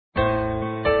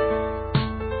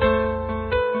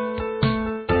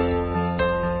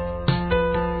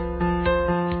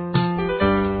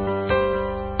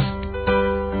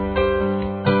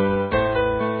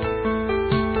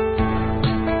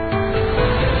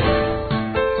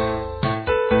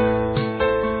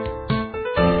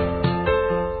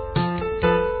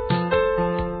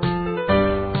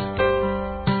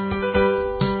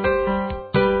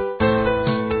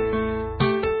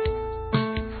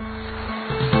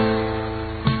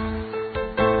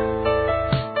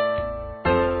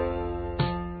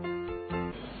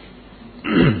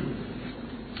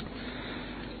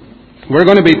We're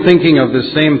going to be thinking of the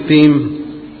same theme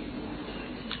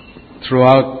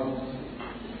throughout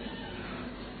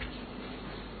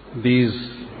these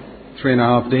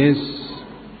 3.5 days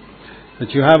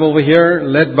that you have over here,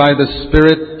 led by the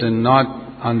Spirit and not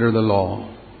under the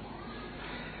law.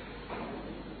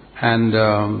 And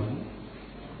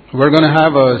we're going to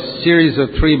have a series of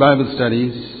 3 Bible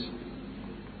studies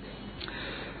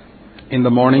in the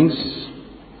mornings,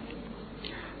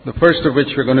 the first of which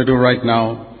we're going to do right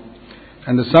now.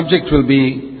 And the subject will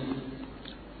be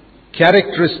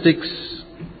characteristics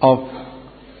of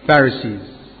Pharisees.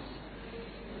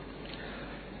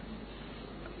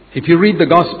 If you read the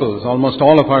Gospels, almost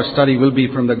all of our study will be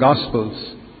from the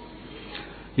Gospels.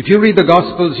 If you read the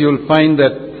Gospels, you'll find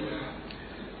that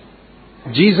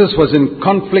Jesus was in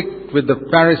conflict with the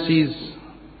Pharisees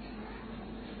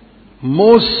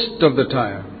most of the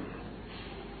time.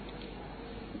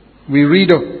 We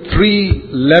read of 3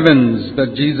 leavens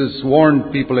that Jesus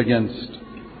warned people against.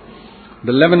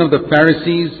 The leaven of the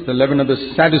Pharisees, the leaven of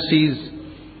the Sadducees,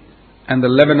 and the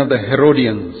leaven of the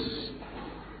Herodians.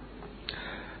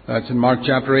 That's in Mark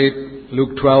chapter 8,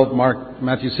 Luke 12,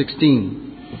 Matthew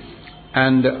 16.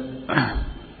 And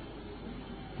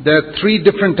there are 3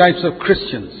 different types of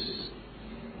Christians.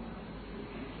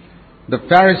 The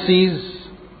Pharisees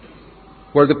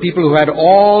were the people who had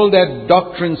all their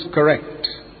doctrines correct,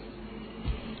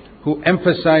 who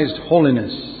emphasized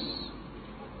holiness.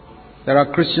 There are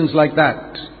Christians like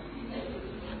that,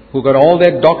 who got all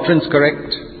their doctrines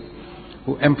correct,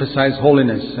 who emphasize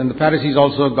holiness. And the Pharisees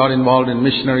also got involved in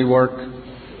missionary work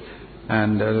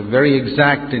and very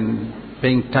exact in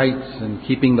paying tithes and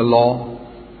keeping the law.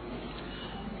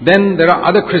 Then there are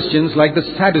other Christians like the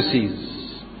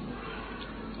Sadducees.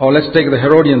 Or let's take the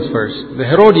Herodians first. The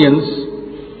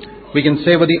Herodians, we can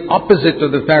say, were the opposite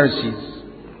of the Pharisees.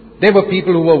 They were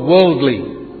people who were worldly,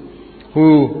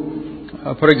 who,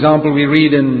 for example, we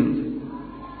read in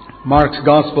Mark's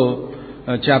Gospel,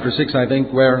 chapter 6, I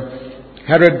think, where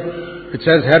it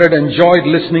says Herod enjoyed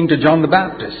listening to John the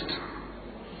Baptist.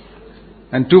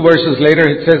 And 2 verses later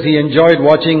it says he enjoyed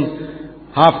watching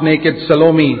half-naked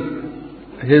Salome,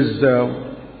 his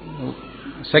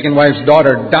second wife's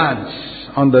daughter, dance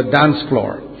on the dance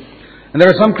floor. And there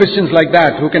are some Christians like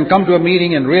that who can come to a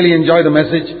meeting and really enjoy the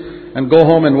message and go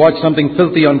home and watch something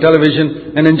filthy on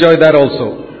television and enjoy that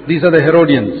also. These are the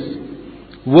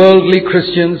Herodians. Worldly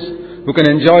Christians who can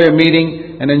enjoy a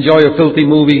meeting and enjoy a filthy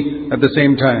movie at the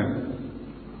same time.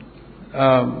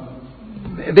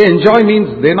 They enjoy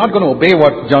means they're not going to obey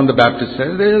what John the Baptist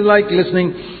says. They like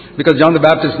listening because John the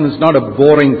Baptist is not a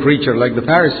boring preacher like the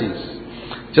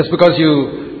Pharisees. Just because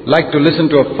you like to listen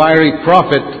to a fiery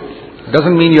prophet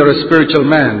doesn't mean you're a spiritual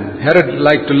man. Herod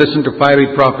liked to listen to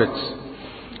fiery prophets.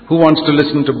 Who wants to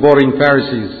listen to boring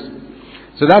Pharisees?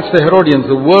 So that's the Herodians,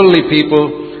 the worldly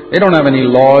people. They don't have any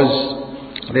laws.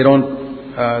 They're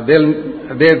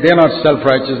not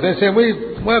self-righteous. They say,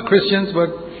 we're Christians,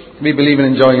 but we believe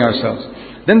in enjoying ourselves.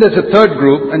 Then there's a third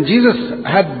group, and Jesus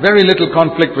had very little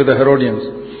conflict with the Herodians.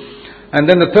 And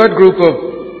then the third group of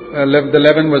the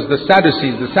leaven was the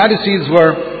Sadducees. The Sadducees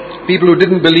were people who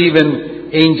didn't believe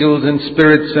in angels and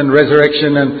spirits and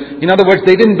resurrection. And in other words,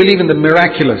 they didn't believe in the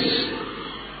miraculous.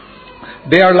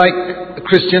 They are like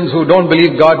Christians who don't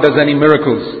believe God does any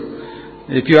miracles.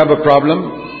 If you have a problem,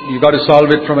 you've got to solve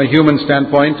it from a human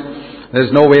standpoint. There's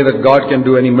no way that God can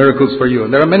do any miracles for you. And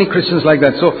there are many Christians like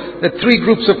that. So there are 3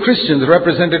 groups of Christians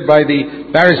represented by the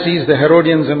Pharisees, the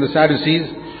Herodians, and the Sadducees.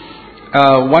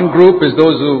 One group is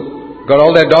those who got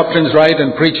all their doctrines right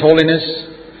and preach holiness.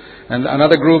 And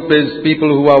another group is people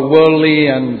who are worldly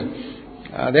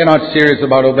and they're not serious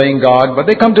about obeying God, but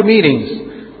they come to meetings.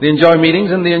 They enjoy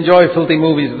meetings and they enjoy filthy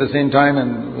movies at the same time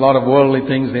and a lot of worldly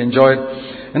things they enjoy.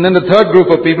 And then the third group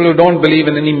of people who don't believe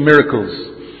in any miracles.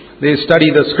 They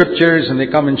study the scriptures and they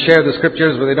come and share the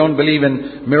scriptures, but they don't believe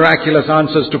in miraculous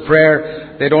answers to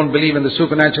prayer. They don't believe in the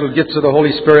supernatural gifts of the Holy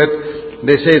Spirit.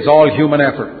 They say it's all human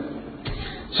effort.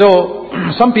 So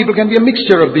some people can be a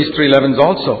mixture of these 3 leavens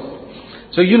also.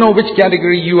 So you know which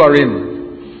category you are in.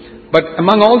 But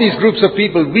among all these groups of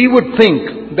people, we would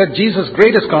think that Jesus'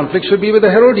 greatest conflict should be with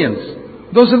the Herodians.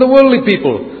 Those are the worldly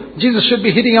people. Jesus should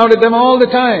be hitting out at them all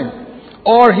the time.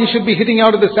 Or he should be hitting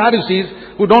out at the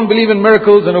Sadducees who don't believe in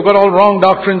miracles and who got all wrong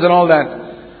doctrines and all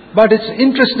that. But it's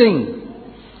interesting.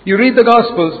 You read the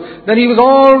Gospels, that he was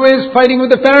always fighting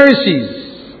with the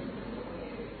Pharisees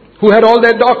who had all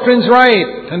their doctrines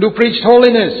right and who preached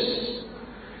holiness.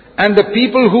 And the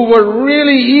people who were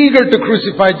really eager to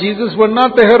crucify Jesus were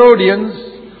not the Herodians,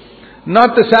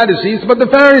 not the Sadducees, but the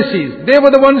Pharisees. They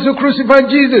were the ones who crucified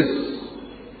Jesus.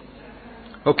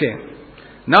 Okay.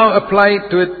 Now apply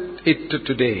it to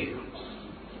today.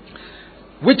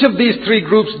 Which of these three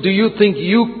groups do you think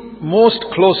you most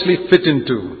closely fit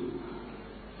into?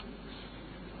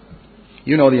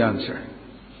 You know the answer.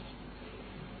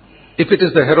 If it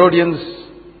is the Herodians,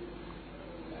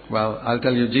 well, I'll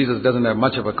tell you, Jesus doesn't have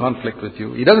much of a conflict with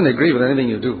you. He doesn't agree with anything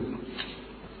you do.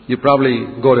 You probably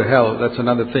go to hell, that's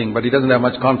another thing, but He doesn't have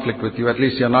much conflict with you. At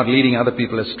least you're not leading other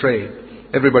people astray.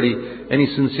 Everybody, any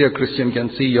sincere Christian can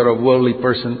see you're a worldly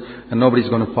person and nobody's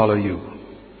going to follow you.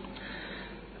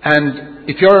 And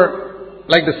if you're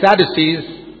like the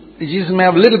Sadducees, Jesus may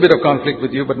have a little bit of conflict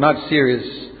with you, but not serious.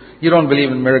 You don't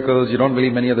believe in miracles, you don't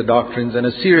believe many other doctrines, and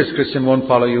a serious Christian won't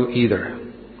follow you either.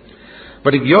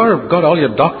 But if you've got all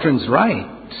your doctrines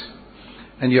right,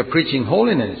 and you're preaching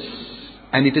holiness,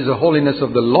 and it is a holiness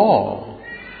of the law,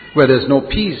 where there's no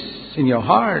peace in your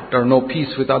heart, or no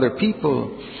peace with other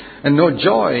people, and no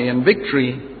joy and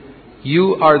victory,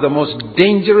 you are the most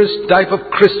dangerous type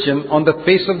of Christian on the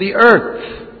face of the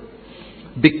earth.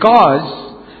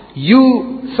 Because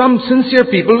some sincere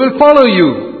people will follow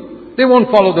you. They won't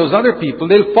follow those other people.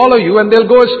 They'll follow you and they'll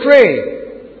go astray.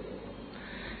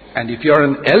 And if you're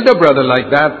an elder brother like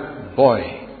that,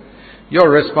 boy, your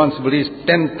responsibility is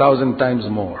 10,000 times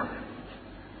more.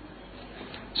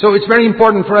 So it's very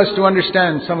important for us to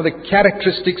understand some of the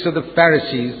characteristics of the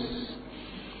Pharisees.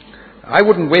 I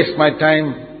wouldn't waste my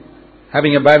time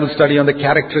having a Bible study on the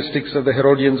characteristics of the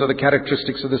Herodians or the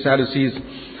characteristics of the Sadducees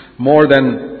more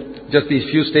than just these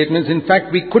few statements. In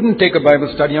fact, we couldn't take a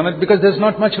Bible study on it because there's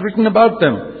not much written about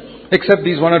them, except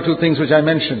these one or two things which I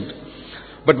mentioned.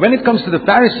 But when it comes to the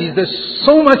Pharisees, there's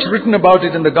so much written about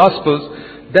it in the Gospels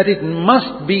that it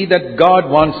must be that God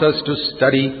wants us to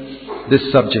study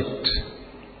this subject.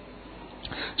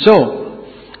 So,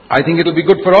 I think it'll be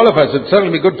good for all of us. It'll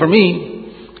certainly be good for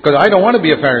me, because I don't want to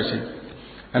be a Pharisee.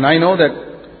 And I know that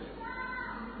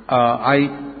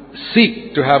I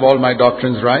seek to have all my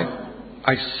doctrines right.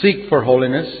 I seek for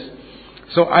holiness.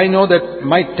 So I know that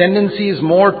my tendency is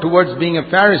more towards being a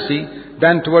Pharisee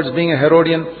than towards being a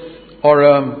Herodian or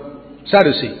a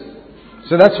Sadducee.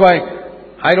 So that's why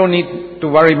I don't need to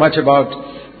worry much about,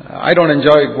 I don't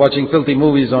enjoy watching filthy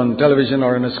movies on television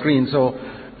or on a screen, so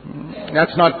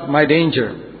that's not my danger.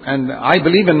 And I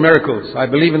believe in miracles. I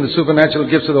believe in the supernatural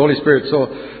gifts of the Holy Spirit. So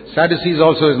Sadducees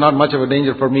also is not much of a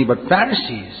danger for me. But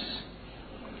Pharisees,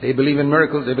 they believe in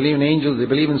miracles, they believe in angels, they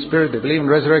believe in spirit, they believe in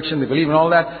resurrection, they believe in all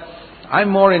that. I'm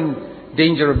more in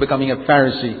danger of becoming a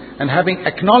Pharisee. And having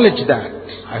acknowledged that,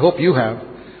 I hope you have,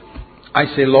 I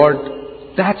say, Lord,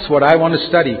 that's what I want to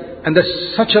study. And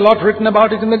there's such a lot written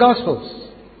about it in the Gospels.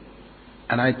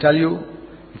 And I tell you,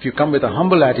 if you come with a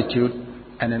humble attitude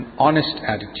and an honest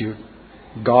attitude,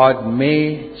 God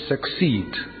may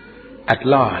succeed at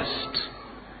last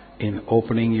in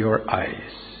opening your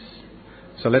eyes.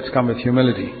 So let's come with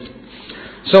humility.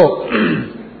 So,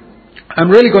 I'm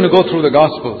really going to go through the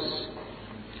Gospels.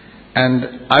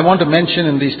 And I want to mention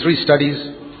in these three studies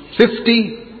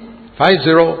 50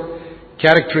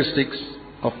 characteristics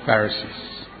of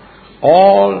Pharisees.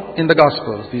 All in the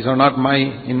Gospels. These are not my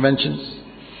inventions.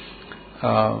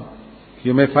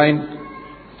 You may find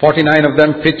 49 of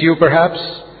them fit you perhaps.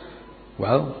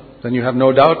 Well, then you have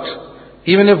no doubt.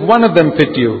 Even if one of them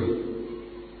fit you,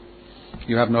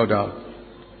 you have no doubt.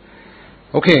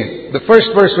 Okay, the first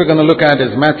verse we're going to look at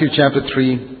is Matthew chapter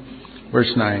 3,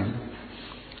 verse 9.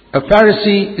 A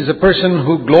Pharisee is a person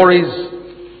who glories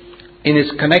in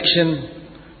his connection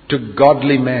to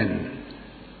godly men.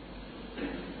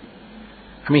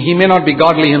 I mean, he may not be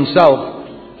godly himself,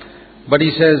 but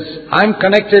he says, I'm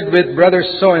connected with brother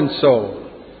so-and-so,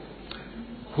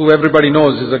 who everybody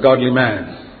knows is a godly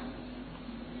man.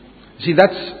 See,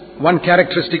 that's one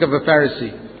characteristic of a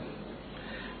Pharisee.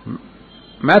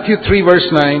 Matthew 3 verse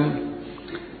 9,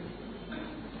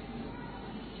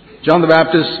 John the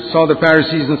Baptist saw the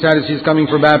Pharisees and Sadducees coming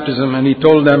for baptism, and he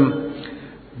told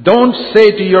them, don't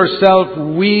say to yourself,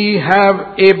 we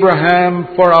have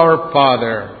Abraham for our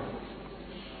father.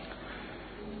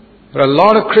 There are a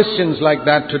lot of Christians like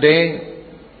that today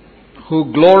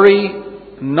who glory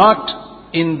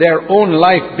not in their own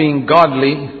life being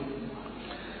godly,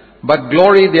 but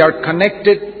glory they are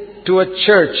connected to a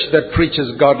church that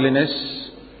preaches godliness,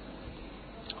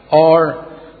 or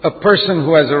a person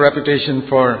who has a reputation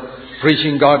for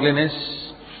preaching godliness,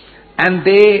 and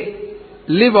they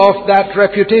live off that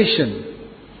reputation.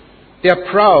 They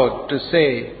are proud to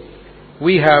say,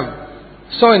 we have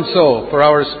so-and-so for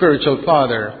our spiritual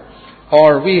father,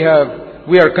 or we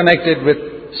are connected with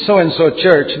so-and-so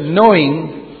church,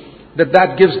 knowing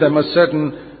that gives them a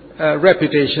certain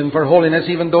reputation for holiness,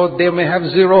 even though they may have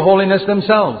zero holiness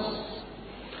themselves.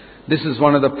 This is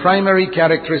one of the primary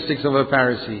characteristics of a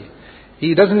Pharisee.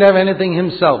 He doesn't have anything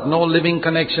himself, no living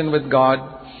connection with God,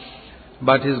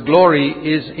 but his glory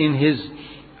is in his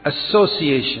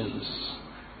associations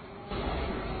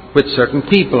with certain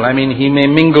people. I mean, he may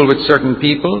mingle with certain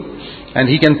people and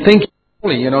he can think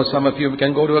holy. Some of you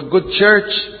can go to a good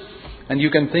church and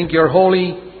you can think you're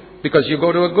holy because you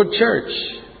go to a good church.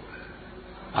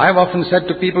 I've often said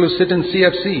to people who sit in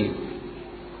CFC,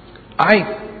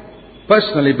 I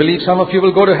personally believe some of you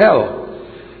will go to hell.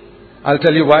 I'll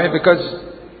tell you why. Because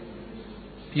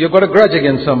you've got a grudge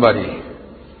against somebody.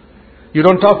 You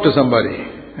don't talk to somebody.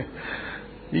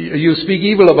 You speak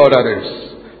evil about others.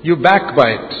 You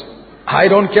backbite. I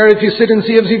don't care if you sit in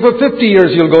CFC for 50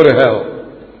 years, you'll go to hell.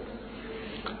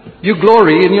 You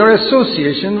glory in your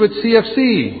association with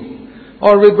CFC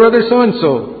or with brother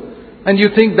so-and-so. And you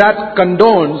think that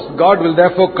condones, God will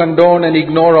therefore condone and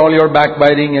ignore all your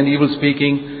backbiting and evil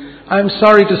speaking. I'm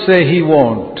sorry to say He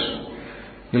won't.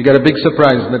 You'll get a big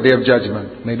surprise in the day of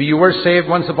judgment. Maybe you were saved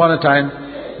once upon a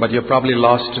time, but you're probably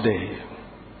lost today.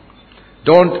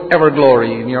 Don't ever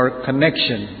glory in your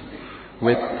connection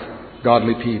with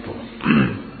godly people.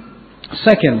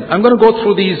 Second, I'm going to go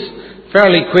through these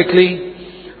fairly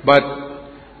quickly, but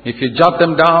if you jot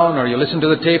them down or you listen to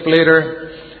the tape later,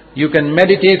 you can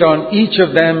meditate on each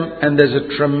of them, and there's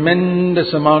a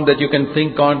tremendous amount that you can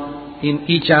think on in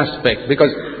each aspect.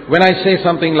 Because when I say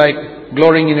something like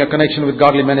glorying in your connection with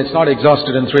godly men, it's not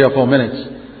exhausted in 3 or 4 minutes.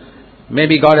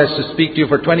 Maybe God has to speak to you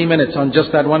for 20 minutes on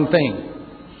just that one thing.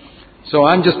 So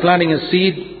I'm just planting a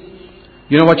seed.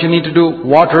 You know what you need to do?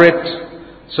 Water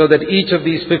it so that each of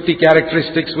these 50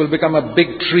 characteristics will become a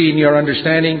big tree in your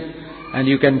understanding, and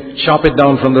you can chop it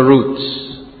down from the roots.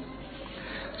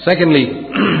 Secondly,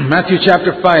 Matthew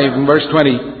chapter 5 and verse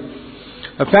 20.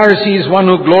 A Pharisee is one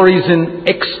who glories in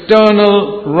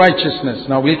external righteousness.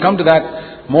 Now we'll come to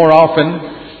that more often,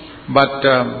 but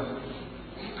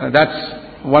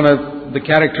that's one of the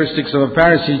characteristics of a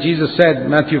Pharisee. Jesus said,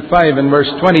 Matthew 5 and verse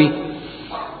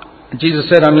 20, Jesus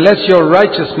said, unless your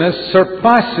righteousness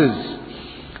surpasses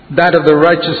that of the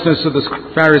righteousness of the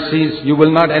Pharisees, you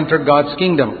will not enter God's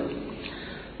kingdom.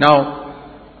 Now,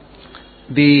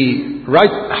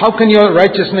 how can your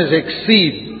righteousness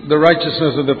exceed the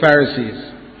righteousness of the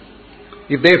Pharisees?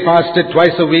 If they fasted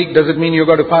twice a week, does it mean you've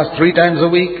got to fast 3 times a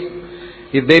week?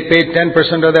 If they paid 10%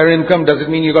 of their income, does it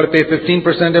mean you've got to pay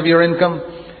 15% of your income?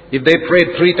 If they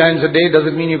prayed 3 times a day, does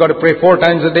it mean you've got to pray 4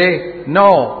 times a day?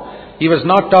 No. He was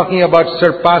not talking about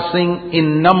surpassing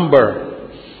in number.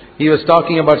 He was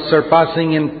talking about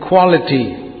surpassing in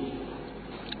quality.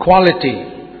 Quality.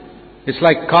 It's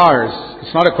like cars.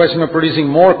 It's not a question of producing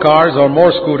more cars or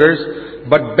more scooters,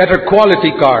 but better quality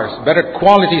cars, better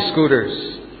quality scooters.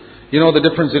 You know the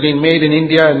difference between made in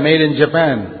India and made in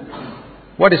Japan.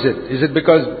 What is it? Is it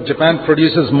because Japan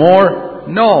produces more?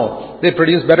 No. They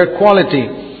produce better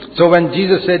quality. So when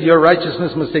Jesus said your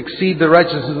righteousness must exceed the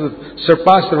righteousness,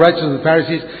 surpass the righteousness of the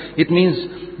Pharisees, it means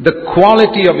the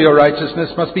quality of your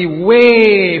righteousness must be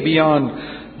way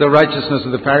beyond the righteousness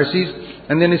of the Pharisees.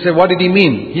 And then he said, what did he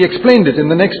mean? He explained it in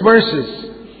the next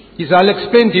verses. He said, I'll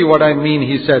explain to you what I mean.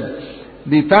 He said,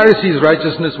 the Pharisees'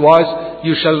 righteousness was,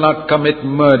 you shall not commit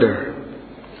murder.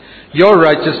 Your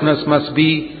righteousness must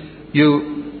be,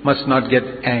 you must not get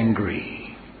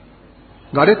angry.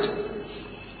 Got it?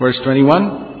 Verse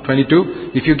 21,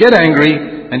 22. If you get angry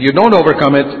and you don't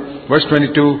overcome it, verse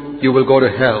 22, you will go to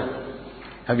hell.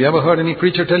 Have you ever heard any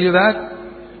preacher tell you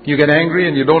that? You get angry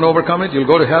and you don't overcome it,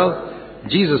 you'll go to hell?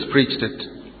 Jesus preached it.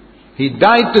 He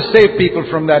died to save people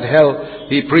from that hell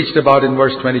He preached about in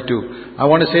verse 22. I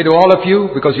want to say to all of you,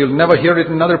 because you'll never hear it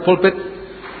in another pulpit,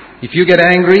 if you get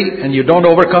angry and you don't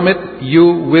overcome it, you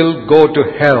will go to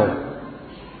hell.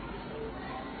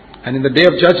 And in the day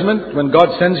of judgment, when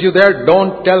God sends you there,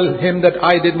 don't tell Him that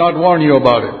I did not warn you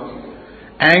about it.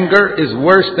 Anger is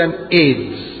worse than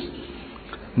AIDS.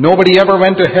 Nobody ever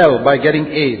went to hell by getting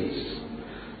AIDS.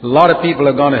 A lot of people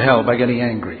have gone to hell by getting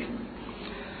angry.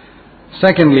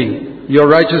 Secondly, your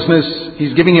righteousness,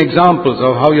 He's giving examples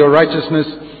of how your righteousness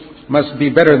must be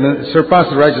better than, surpass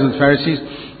the righteousness of the Pharisees.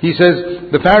 He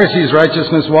says, the Pharisees'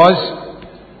 righteousness was,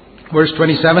 verse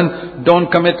 27,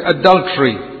 don't commit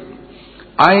adultery.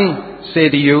 I say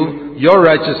to you, your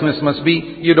righteousness must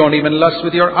be, you don't even lust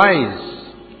with your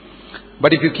eyes.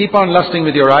 But if you keep on lusting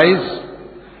with your eyes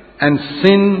and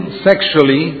sin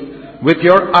sexually with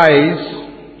your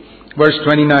eyes, verse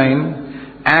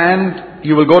 29, and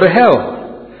you will go to hell.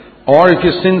 Or if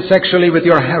you sin sexually with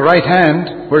your right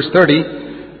hand, verse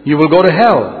 30, you will go to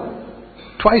hell.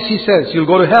 Twice he says you'll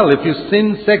go to hell if you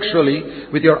sin sexually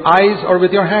with your eyes or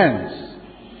with your hands.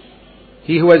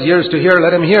 He who has ears to hear,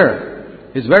 let him hear.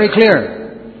 It's very clear.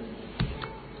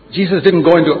 Jesus didn't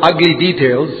go into ugly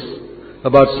details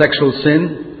about sexual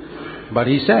sin, but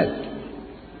He said,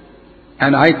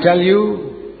 and I tell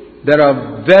you, there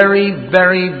are very,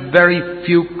 very, very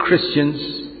few Christians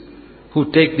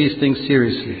who take these things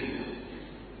seriously.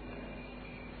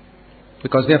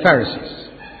 Because they are Pharisees.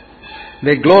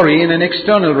 They glory in an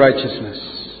external righteousness.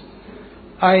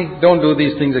 I don't do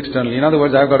these things externally. In other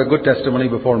words, I've got a good testimony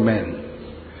before men.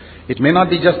 It may not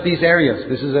be just these areas.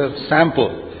 This is a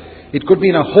sample. It could be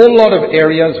in a whole lot of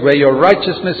areas where your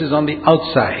righteousness is on the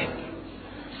outside.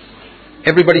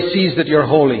 Everybody sees that you're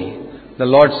holy. The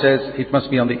Lord says it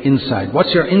must be on the inside. What's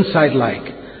your inside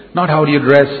like? Not how do you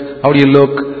dress, how do you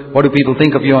look, what do people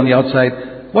think of you on the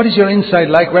outside. What is your inside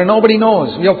like where nobody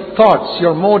knows? Your thoughts,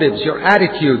 your motives, your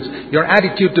attitudes, your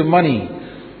attitude to money.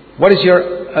 What is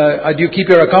do you keep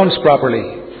your accounts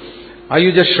properly? Are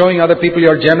you just showing other people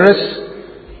you're generous?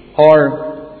 Or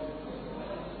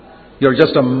you're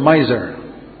just a miser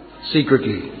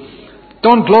secretly?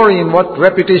 Don't glory in what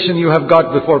reputation you have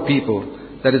got before people.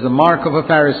 That is the mark of a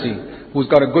Pharisee who's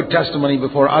got a good testimony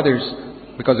before others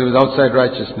because of his outside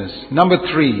righteousness. Number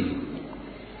 3.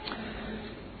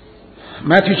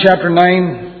 Matthew chapter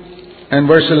 9 and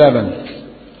verse 11.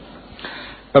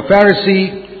 A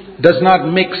Pharisee does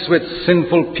not mix with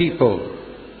sinful people.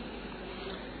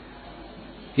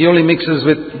 He only mixes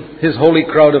with his holy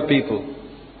crowd of people.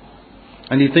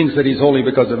 And he thinks that he's holy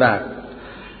because of that.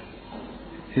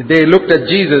 They looked at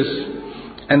Jesus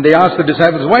and they asked the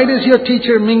disciples, why does your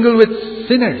teacher mingle with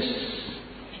sinners?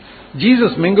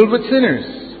 Jesus mingled with sinners.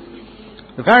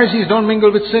 The Pharisees don't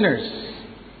mingle with sinners.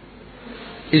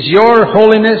 Is your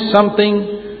holiness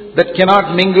something that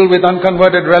cannot mingle with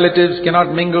unconverted relatives,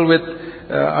 cannot mingle with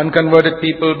unconverted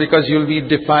people because you'll be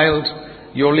defiled?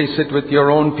 You only sit with your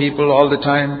own people all the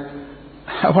time.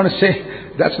 I want to say,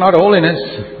 that's not holiness.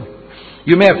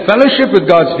 You may have fellowship with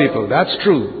God's people, that's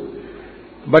true.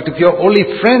 But if you're only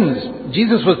friends,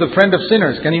 Jesus was the friend of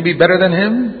sinners. Can you be better than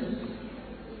Him?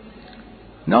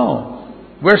 No.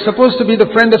 We're supposed to be the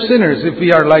friend of sinners if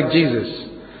we are like Jesus.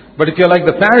 But if you're like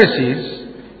the Pharisees,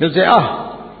 you'll say,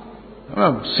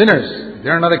 sinners,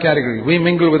 they're another category. We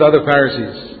mingle with other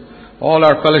Pharisees. All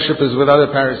our fellowship is with other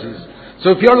Pharisees.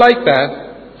 So if you're like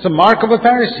that, it's a mark of a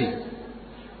Pharisee.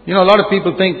 You know, a lot of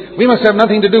people think, we must have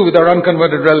nothing to do with our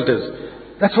unconverted relatives.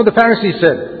 That's what the Pharisees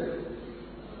said.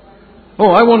 Oh,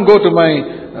 I won't go to my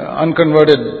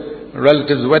unconverted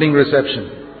relative's wedding reception.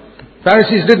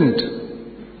 Pharisees didn't.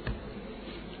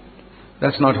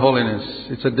 That's not holiness.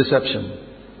 It's a deception.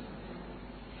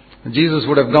 Jesus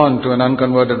would have gone to an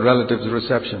unconverted relative's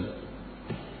reception.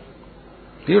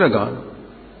 He would have gone.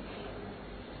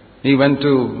 He went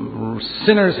to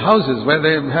sinners' houses where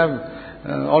they have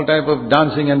all type of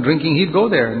dancing and drinking. He'd go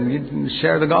there and he'd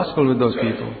share the gospel with those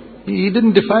people. He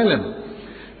didn't defile him.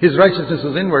 His righteousness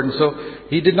was inward, and so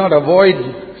he did not avoid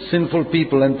sinful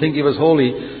people and think he was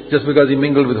holy just because he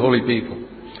mingled with holy people.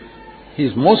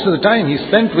 Most of the time he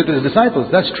spent with his disciples.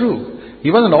 That's true.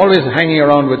 He wasn't always hanging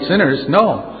around with sinners.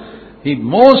 No.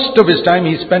 Most of his time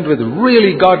he spent with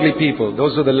really godly people.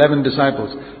 Those are the 11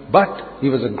 disciples. But he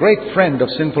was a great friend of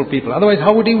sinful people. Otherwise,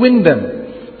 how would he win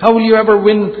them? How will you ever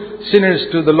win sinners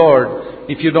to the Lord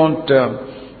if you don't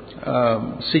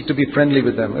seek to be friendly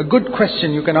with them? A good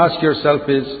question you can ask yourself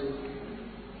is,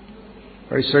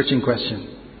 very searching question.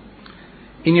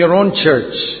 In your own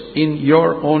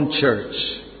church,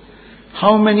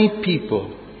 how many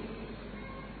people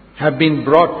have been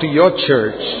brought to your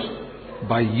church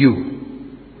by you?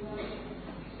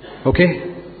 Okay?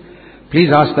 Please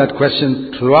ask that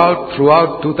question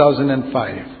throughout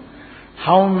 2005.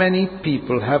 How many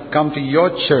people have come to your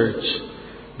church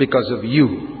because of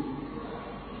you?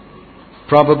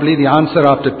 Probably the answer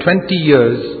after 20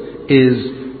 years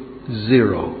is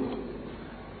 0.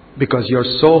 Because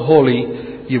you're so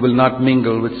holy, you will not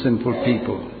mingle with sinful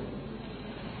people.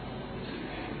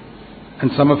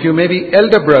 And some of you may be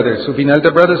elder brothers who've been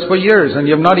elder brothers for years, and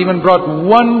you have not even brought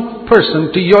one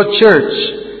person to your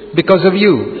church because of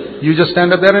you. You just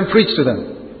stand up there and preach to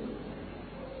them.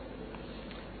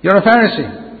 You're a Pharisee.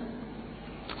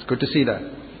 It's good to see that.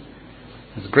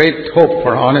 There's great hope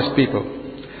for honest people.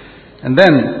 And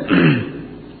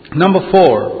then, number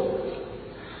four,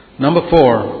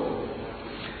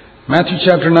 Matthew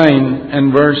chapter 9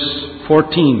 and verse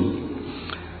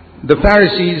 14. The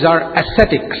Pharisees are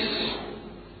ascetics.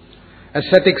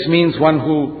 Ascetics means one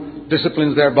who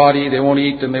disciplines their body. They won't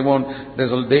eat and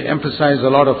they emphasize a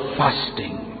lot of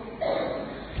fasting.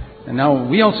 And now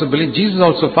we also believe Jesus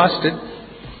also fasted.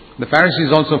 The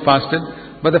Pharisees also fasted.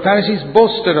 But the Pharisees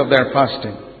boasted of their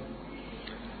fasting.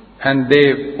 And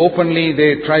they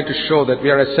tried to show that we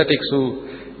are ascetics who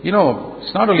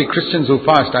It's not only Christians who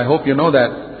fast. I hope you know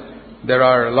that. There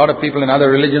are a lot of people in other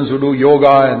religions who do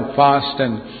yoga and fast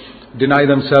and deny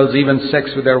themselves even sex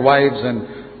with their wives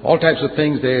and all types of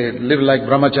things. They live like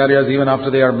brahmacharyas even after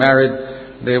they are married.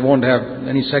 They won't have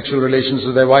any sexual relations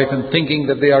with their wife and thinking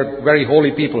that they are very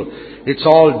holy people. It's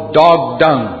all dog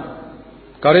dung.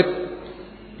 Got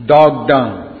it? Dog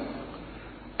dung.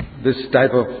 This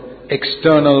type of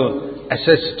external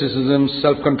asceticism,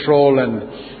 self-control, and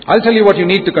I'll tell you what you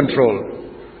need to control.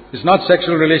 It's not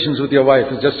sexual relations with your wife,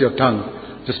 it's just your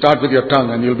tongue. Just start with your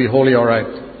tongue and you'll be holy all right.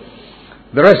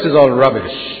 The rest is all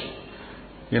rubbish.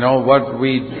 What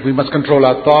we must control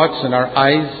our thoughts and our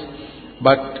eyes,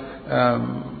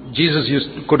 but Jesus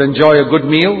could enjoy a good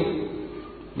meal.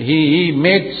 He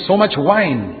made so much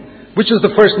wine. Which was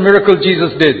the first miracle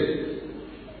Jesus did?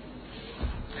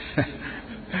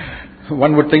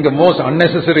 One would think the most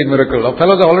unnecessary miracle. Our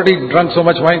fellows have already drunk so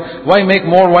much wine. Why make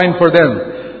more wine for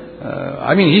them?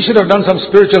 He should have done some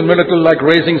spiritual miracle like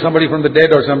raising somebody from the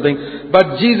dead or something.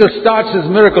 But Jesus starts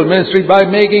His miracle ministry by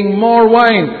making more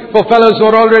wine for fellows who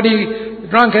are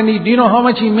already drunk. And do you know how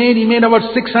much He made? He made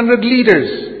about 600 liters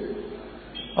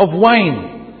of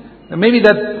wine. And maybe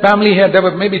that family there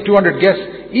were maybe 200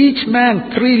 guests. Each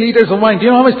man 3 liters of wine. Do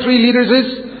you know how much 3 liters is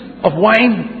of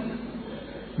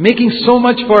wine? Making so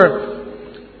much for...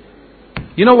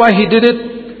 You know why He did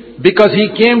it? Because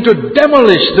He came to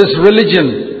demolish this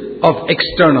religion of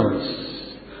externals.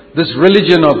 This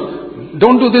religion of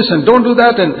don't do this and don't do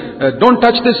that and don't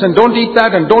touch this and don't eat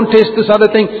that and don't taste this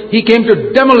other thing. He came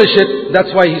to demolish it.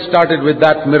 That's why He started with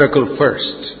that miracle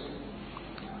first.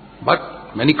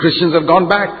 But many Christians have gone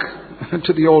back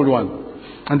to the old one.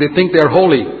 And they think they are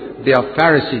holy. They are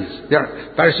Pharisees. They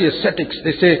are Pharisee ascetics.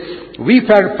 They say, we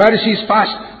Pharisees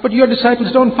fast, but your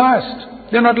disciples don't fast.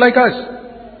 They're not like us.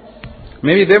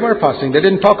 Maybe they were fasting. They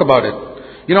didn't talk about it.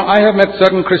 I have met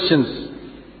certain Christians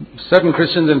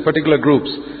in particular groups.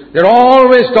 They're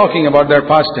always talking about their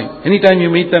fasting. Anytime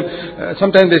you meet them,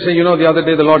 sometimes they say, the other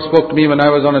day the Lord spoke to me when I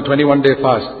was on a 21-day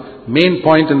fast. Main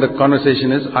point in the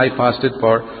conversation is, I fasted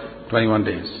for 21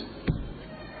 days.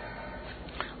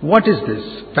 What is this?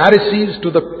 Pharisees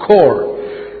to the core.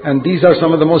 And these are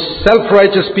some of the most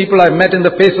self-righteous people I've met in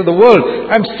the face of the world.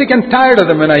 I'm sick and tired of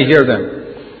them when I hear them.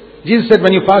 Jesus said,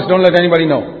 when you fast, don't let anybody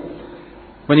know.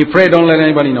 When you pray, don't let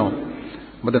anybody know.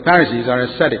 But the Pharisees are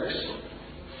ascetics.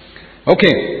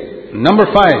 Okay, number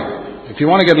 5. If you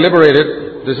want to get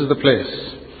liberated, this is the place.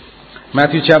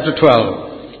 Matthew chapter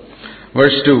 12,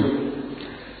 verse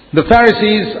 2. The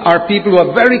Pharisees are people who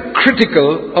are very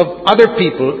critical of other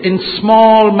people in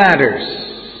small matters.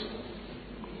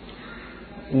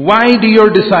 Why do your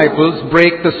disciples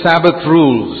break the Sabbath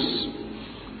rules?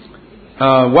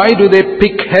 Why do they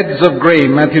pick heads of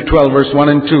grain, Matthew 12, verse 1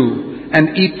 and 2,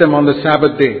 and eat them on the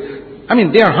Sabbath day?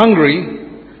 They are hungry,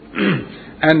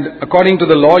 and according to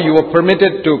the law, you were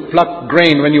permitted to pluck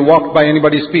grain when you walked by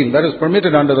anybody's field. That is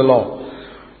permitted under the law.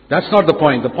 That's not the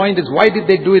point. The point is, why did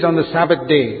they do it on the Sabbath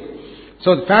day?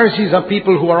 So the Pharisees are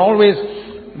people who are always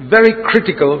very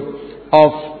critical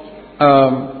of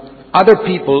other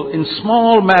people in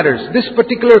small matters. This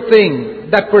particular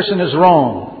thing, that person is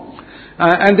wrong.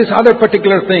 And this other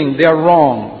particular thing, they are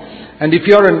wrong. And if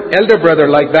you're an elder brother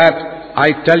like that,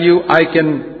 I tell you, I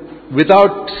can,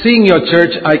 without seeing your church,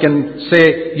 I can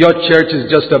say your church is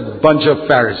just a bunch of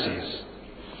Pharisees.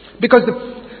 Because the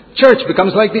church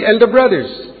becomes like the elder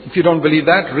brothers. If you don't believe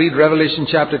that, read Revelation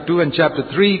chapter 2 and chapter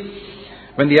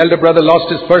 3. When the elder brother lost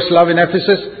his first love in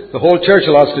Ephesus, the whole church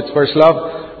lost its first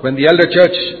love. When the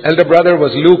elder brother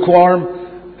was lukewarm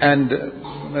and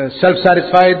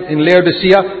self-satisfied in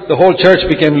Laodicea, the whole church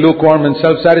became lukewarm and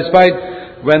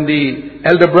self-satisfied. When the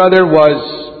elder brother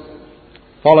was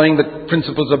following the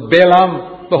principles of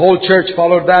Balaam, the whole church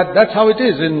followed that. That's how it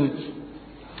is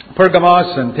in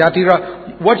Pergamos and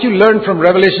Thyatira. What you learn from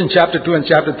Revelation chapter 2 and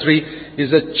chapter 3 is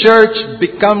the church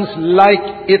becomes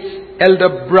like its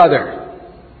elder brother.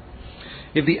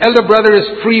 If the elder brother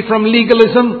is free from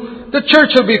legalism, the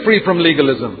church will be free from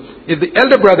legalism. If the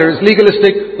elder brother is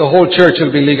legalistic, the whole church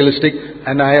will be legalistic.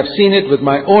 And I have seen it with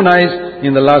my own eyes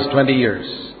in the last 20 years.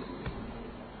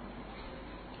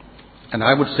 And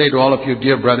I would say to all of you,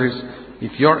 dear brothers,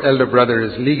 if your elder brother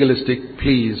is legalistic,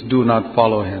 please do not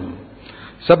follow him.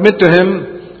 Submit to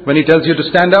him when he tells you to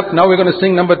stand up. Now we're going to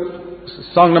sing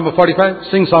song number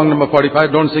 45. Sing song number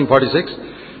 45. Don't sing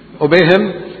 46. Obey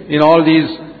him in all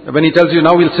these. When he tells you,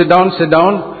 now we'll sit down, sit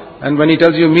down. And when he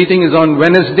tells you meeting is on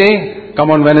Wednesday, come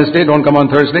on Wednesday, don't come on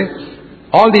Thursday.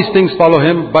 All these things follow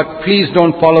him, but please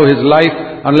don't follow his life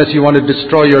unless you want to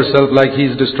destroy yourself like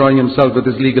he's destroying himself with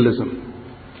his legalism.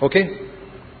 Okay?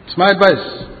 It's my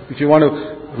advice. If you want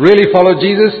to really follow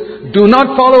Jesus, do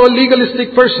not follow a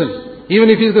legalistic person, even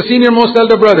if he's the senior most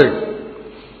elder brother.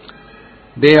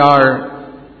 They are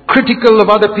critical of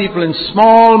other people in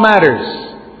small matters.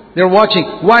 They're watching.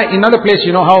 Why? In another place,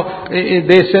 you know how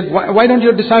they said, why don't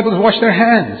your disciples wash their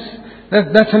hands?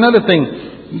 That's another thing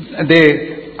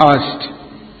they asked.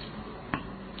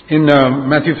 In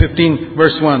Matthew 15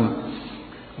 verse 1.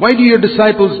 Why do your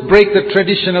disciples break the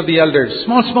tradition of the elders?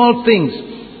 Small things.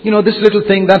 You know, this little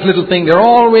thing, that little thing. They're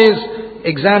always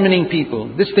examining people.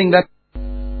 This thing, that.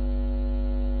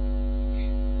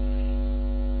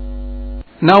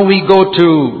 Now we go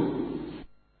to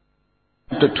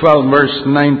chapter 12, verse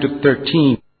 9 to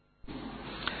 13.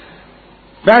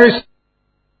 Pharisees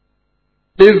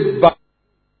live by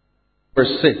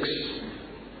verse 6.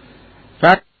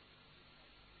 Pharisees,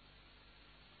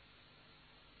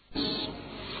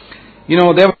 you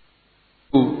know, there was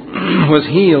who was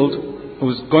healed, who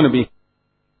was going to be,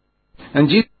 and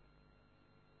Jesus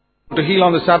to heal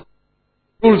on the Sabbath.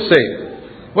 Rules say,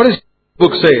 what does the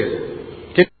book say?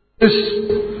 Can this?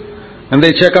 And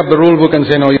they check up the rule book and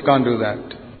say, no, you can't do that.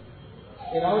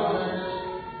 In our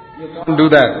church, you can't do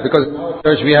that, because in our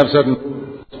church we have certain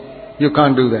rules. You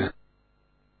can't do that.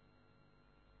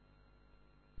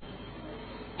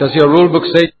 Does your rule book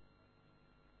say?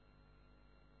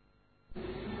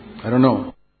 I don't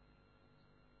know.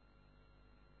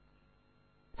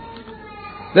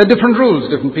 There are different rules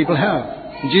different people have.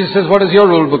 Jesus says, what does your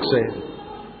rule book say?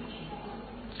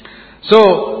 So,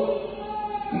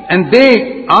 and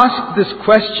they asked this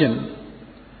question.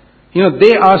 You know,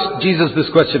 they asked Jesus this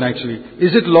question actually.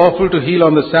 Is it lawful to heal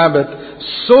on the Sabbath,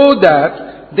 so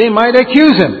that they might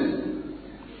accuse him?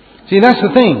 See, that's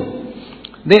the thing.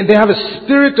 They have a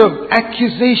spirit of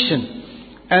accusation.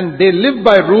 And they live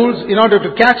by rules in order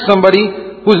to catch somebody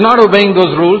who's not obeying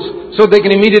those rules, so they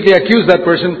can immediately accuse that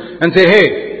person and say,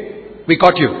 hey, we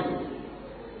caught you.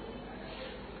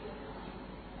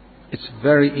 It's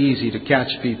very easy to catch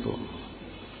people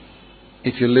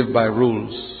if you live by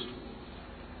rules.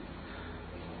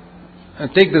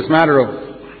 And take this matter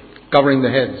of covering the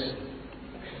heads.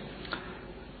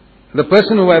 The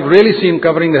person who I've really seen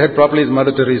covering the head properly is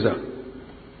Mother Teresa.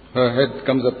 Her head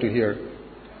comes up to here.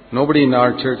 Nobody in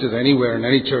our churches, anywhere, in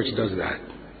any church does that.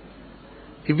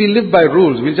 If we live by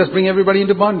rules, we'll just bring everybody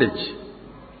into bondage.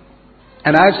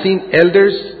 And I've seen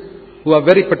elders who are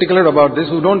very particular about this,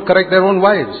 who don't correct their own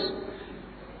wives.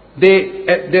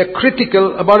 They're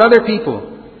critical about other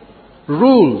people.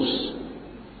 Rules.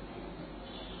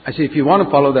 I say, if you want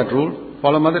to follow that rule,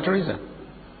 follow Mother Teresa.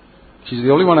 She's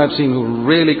the only one I've seen who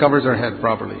really covers her head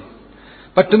properly.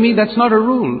 But to me, that's not a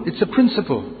rule. It's a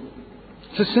principle.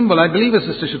 It's a symbol. I believe a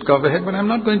sister should cover her head, but I'm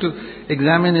not going to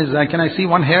examine can I see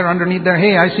one hair underneath there?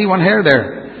 Hey, I see one hair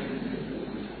there.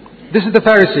 This is the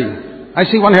Pharisee. I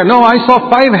see one hair. No, I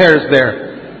saw 5 hairs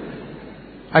there.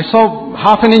 I saw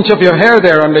half an inch of your hair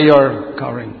there under your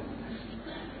covering.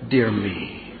 Dear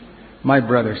me, my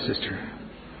brother, sister,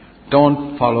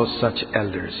 don't follow such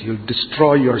elders. You'll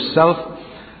destroy yourself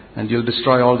and you'll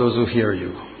destroy all those who hear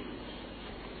you.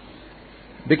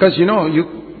 Because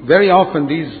very often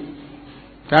these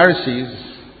Pharisees,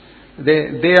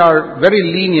 they are very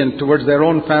lenient towards their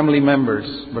own family members,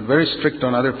 but very strict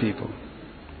on other people.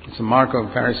 It's a mark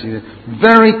of Pharisees.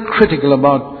 Very critical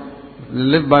about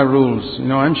live by rules.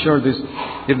 I'm sure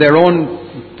if their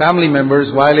own family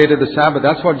members violated the Sabbath,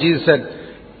 that's what Jesus said.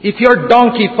 If your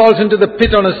donkey falls into the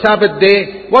pit on a Sabbath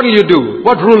day, what will you do?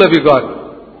 What rule have you got?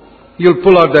 You'll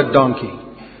pull out that donkey.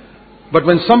 But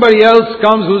when somebody else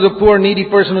comes who's a poor needy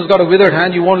person who's got a withered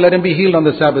hand, you won't let him be healed on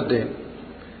the Sabbath day.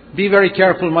 Be very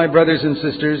careful, my brothers and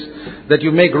sisters, that you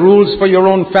make rules for your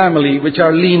own family which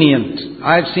are lenient.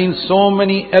 I've seen so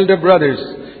many elder brothers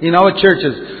in our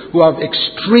churches who are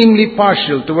extremely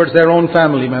partial towards their own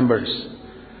family members,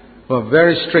 who are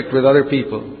very strict with other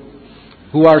people,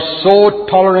 who are so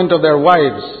tolerant of their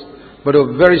wives, but who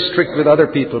are very strict with other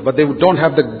people, but they don't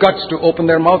have the guts to open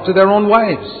their mouth to their own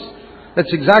wives.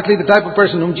 That's exactly the type of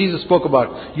person whom Jesus spoke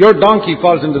about. Your donkey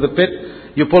falls into the pit,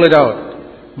 you pull it out.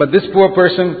 But this poor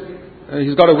person,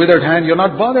 he's got a withered hand, you're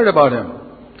not bothered about him.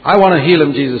 I want to heal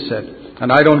him, Jesus said,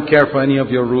 and I don't care for any of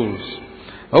your rules.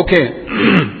 Okay.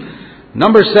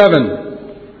 Number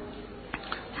 7,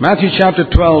 Matthew chapter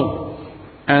 12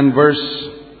 and verse,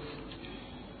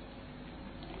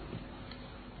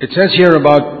 it says here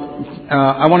about,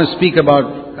 I want to speak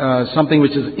about something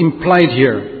which is implied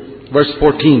here. Verse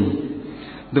 14.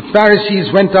 The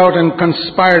Pharisees went out and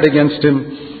conspired against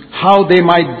him, how they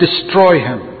might destroy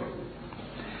him.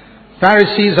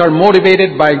 Pharisees are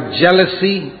motivated by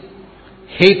jealousy,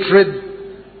 hatred,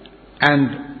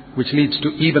 and which leads to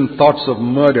even thoughts of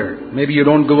murder. Maybe you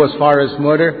don't go as far as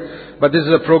murder, but this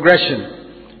is a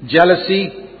progression. Jealousy,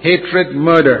 hatred,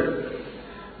 murder.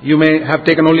 You may have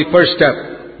taken only first step,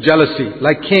 jealousy,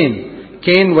 like Cain.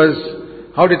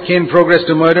 How did Cain progress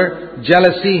to murder?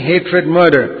 Jealousy, hatred,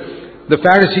 murder. The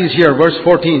Pharisees here, verse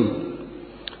 14.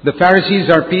 The Pharisees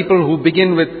are people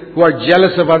who are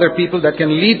jealous of other people. That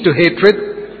can lead to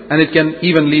hatred, and it can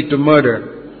even lead to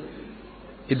murder.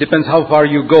 It depends how far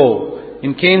you go.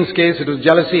 In Cain's case, it was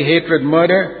jealousy, hatred,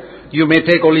 murder. You may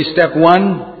take only step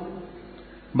 1,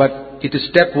 but it is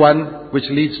step 1 which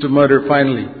leads to murder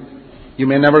finally. You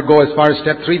may never go as far as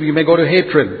step 3, but you may go to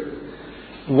hatred.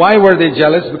 Why were they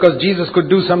jealous? Because Jesus could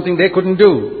do something they couldn't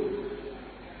do.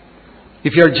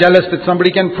 If you're jealous that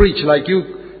somebody can preach like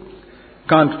you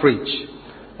can't preach,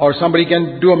 or somebody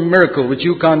can do a miracle which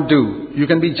you can't do, you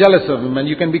can be jealous of him and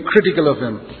you can be critical of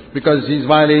him because he's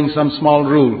violating some small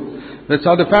rule. That's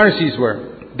how the Pharisees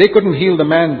were. They couldn't heal the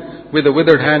man with a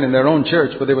withered hand in their own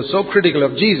church, but they were so critical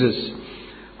of Jesus,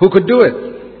 who could do it.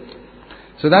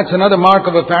 So that's another mark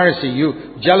of a Pharisee.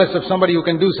 You jealous of somebody who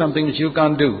can do something which you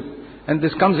can't do. And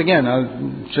this comes again, I'll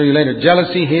show you later.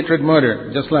 Jealousy, hatred,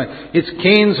 murder. Just like, it's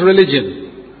Cain's religion.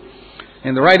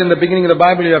 And right in the beginning of the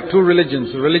Bible, you have 2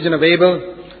 religions. The religion of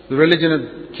Abel, the religion of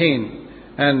Cain.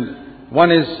 And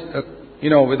one is,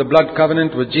 with the blood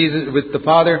covenant with Jesus, with the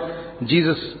Father.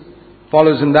 Jesus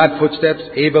follows in that footsteps,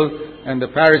 Abel, and the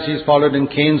Pharisees followed in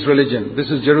Cain's religion. This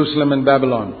is Jerusalem and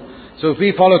Babylon. So if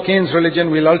we follow Cain's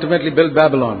religion, we'll ultimately build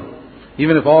Babylon,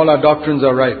 even if all our doctrines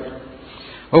are right.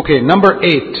 Okay, number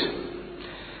 8.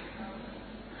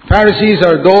 Pharisees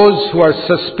are those who are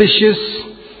suspicious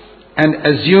and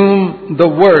assume the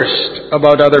worst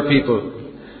about other people.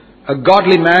 A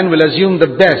godly man will assume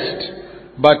the best,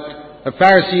 but a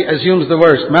Pharisee assumes the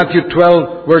worst. Matthew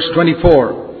 12, verse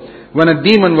 24. When a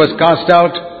demon was cast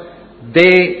out,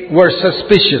 they were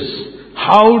suspicious.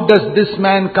 How does this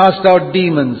man cast out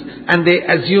demons? And they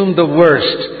assume the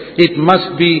worst. It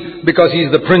must be because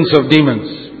he's the prince of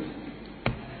demons.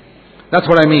 That's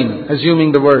what I mean,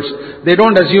 assuming the worst. They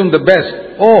don't assume the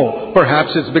best. Oh,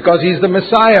 perhaps it's because he's the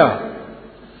Messiah.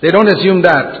 They don't assume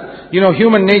that.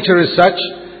 Human nature is such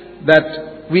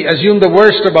that we assume the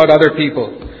worst about other people.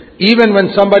 Even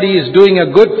when somebody is doing a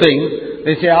good thing,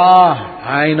 they say,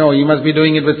 I know, you must be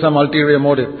doing it with some ulterior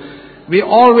motive. We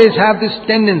always have this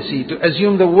tendency to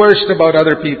assume the worst about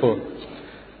other people.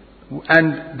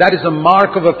 And that is a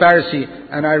mark of a Pharisee.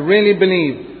 And I really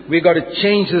believe we've got to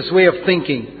change this way of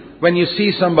thinking. When you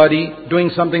see somebody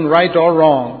doing something right or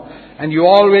wrong, and you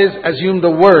always assume the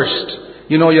worst,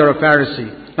 you're a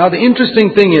Pharisee. Now the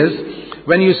interesting thing is,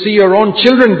 when you see your own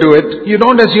children do it, you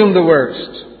don't assume the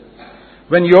worst.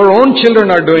 When your own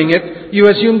children are doing it, you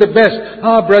assume the best.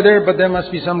 Brother, but there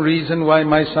must be some reason why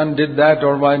my son did that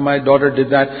or why my daughter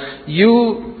did that.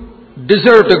 You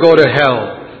deserve to go to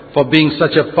hell for being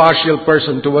such a partial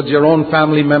person towards your own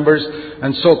family members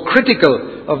and so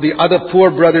critical of the other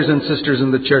poor brothers and sisters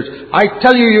in the church. I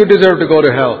tell you, you deserve to go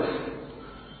to hell.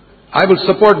 I will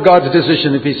support God's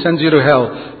decision if He sends you to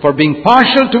hell for being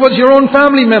partial towards your own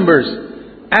family members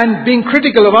and being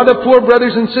critical of other poor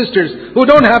brothers and sisters who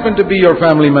don't happen to be your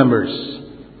family members.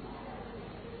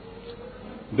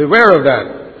 Beware of that.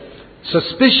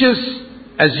 Suspicious,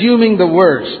 assuming the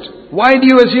worst. Why do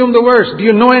you assume the worst? Do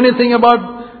you know anything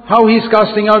about how he's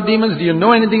casting out demons? Do you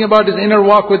know anything about his inner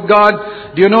walk with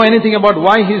God? Do you know anything about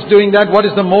why he's doing that? What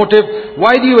is the motive?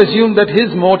 Why do you assume that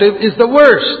his motive is the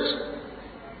worst?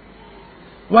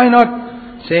 Why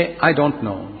not say, I don't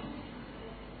know.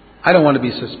 I don't want to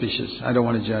be suspicious. I don't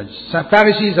want to judge.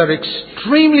 Pharisees are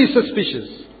extremely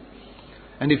suspicious.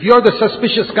 And if you're the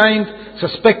suspicious kind,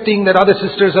 suspecting that other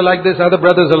sisters are like this, other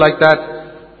brothers are like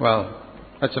that, well,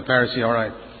 that's a Pharisee, all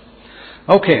right.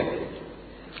 Okay.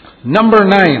 Number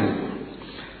 9.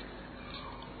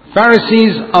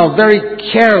 Pharisees are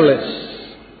very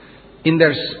careless in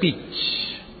their speech.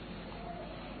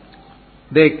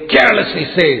 They carelessly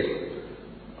say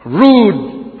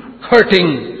rude,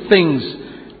 hurting things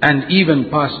and even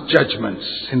pass judgments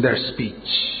in their speech.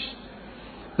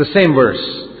 The same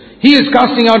verse. He is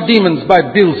casting out demons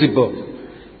by Beelzebub.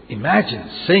 Imagine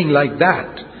saying like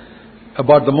that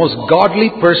about the most godly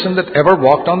person that ever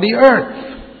walked on the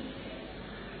earth.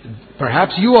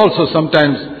 Perhaps you also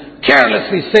sometimes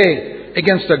carelessly say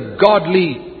against a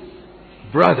godly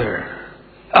brother,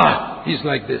 he's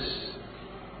like this.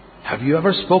 Have you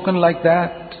ever spoken like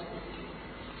that?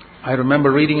 I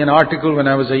remember reading an article when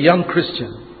I was a young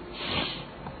Christian,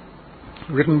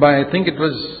 written by,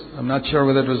 I'm not sure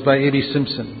whether it was by A.B.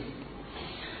 Simpson.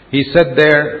 He said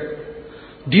there,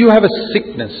 do you have a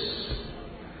sickness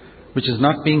which is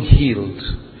not being healed?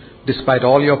 Despite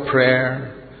all your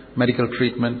prayer, medical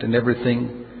treatment and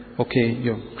everything, okay,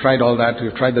 you've tried all that,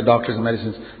 you've tried the doctors and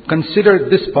medicines. Consider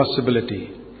this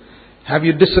possibility. Have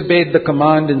you disobeyed the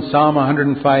command in Psalm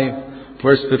 105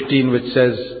 verse 15 which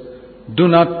says, do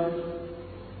not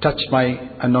touch my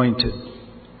anointed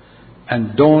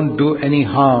and don't do any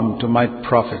harm to my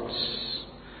prophets.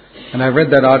 And I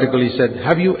read that article, he said,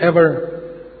 have you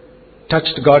ever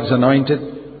touched God's anointed?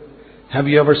 Have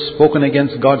you ever spoken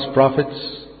against God's prophets?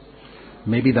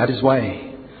 Maybe that is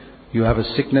why you have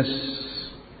a sickness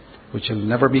which will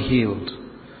never be healed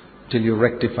till you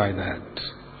rectify that.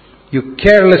 You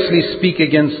carelessly speak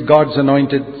against God's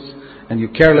anointed and you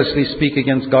carelessly speak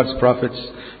against God's prophets.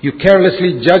 You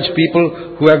carelessly judge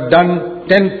people who have done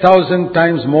 10,000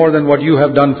 times more than what you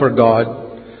have done for God.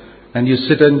 And you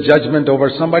sit in judgment over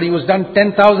somebody who's done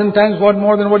 10,000 times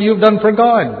more than what you've done for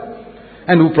God.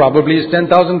 And who probably is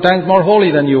 10,000 times more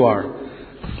holy than you are.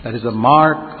 That is a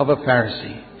mark of a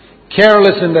Pharisee.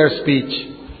 Careless in their speech.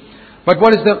 But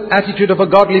what is the attitude of a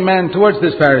godly man towards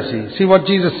this Pharisee? See what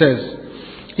Jesus says.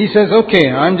 He says,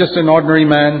 okay, I'm just an ordinary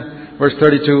man. Verse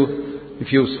 32,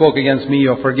 if you spoke against me,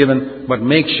 you're forgiven. But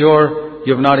make sure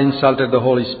you have not insulted the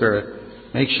Holy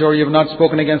Spirit. Make sure you have not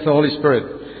spoken against the Holy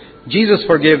Spirit. Jesus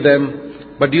forgave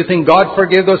them. But do you think God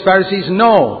forgave those Pharisees?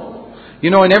 No. You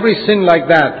know, in every sin like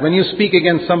that, when you speak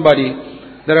against somebody,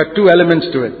 there are two elements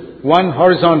to it. One,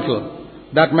 horizontal.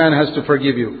 That man has to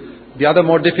forgive you. The other,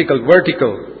 more difficult,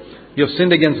 vertical. You have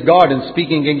sinned against God in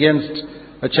speaking against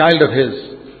a child of His.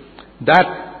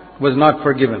 That was not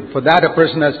forgiven. For that, a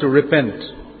person has to repent.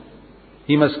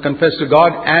 He must confess to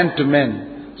God and to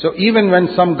men. So even when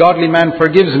some godly man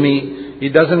forgives me,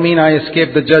 it doesn't mean I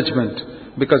escape the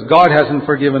judgment. Because God hasn't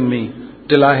forgiven me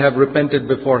till I have repented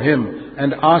before Him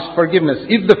and asked forgiveness.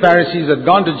 If the Pharisees had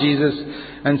gone to Jesus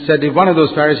and said, if one of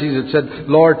those Pharisees had said,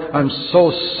 Lord, I'm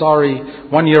so sorry.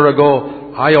 1 year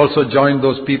ago, I also joined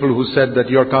those people who said that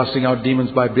you're casting out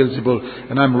demons by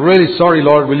Beelzebul. And I'm really sorry,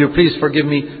 Lord, will you please forgive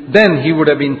me? Then he would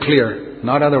have been clear,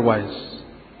 not otherwise.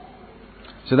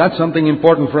 So that's something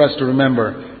important for us to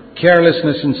remember.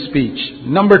 Carelessness in speech.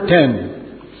 Number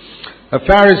 10. A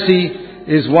Pharisee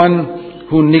is one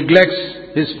who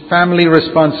neglects his family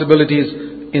responsibilities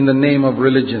in the name of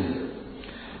religion.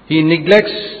 He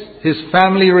neglects his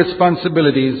family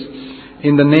responsibilities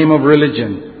in the name of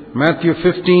religion. Matthew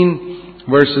 15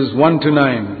 verses 1 to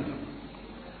 9.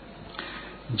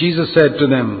 Jesus said to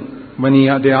them when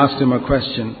they asked him a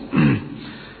question,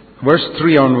 verse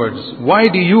 3 onwards, why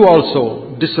do you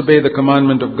also disobey the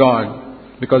commandment of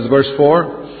God? Because verse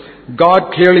 4,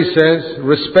 God clearly says,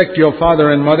 respect your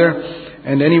father and mother,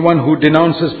 and anyone who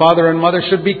denounces father and mother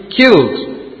should be killed.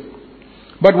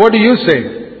 But what do you say?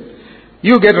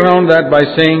 You get around that by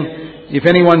saying, if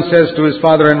anyone says to his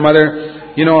father and mother,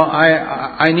 you know,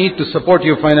 I need to support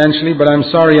you financially, but I'm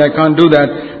sorry I can't do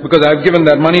that because I've given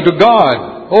that money to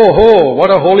God. Oh ho,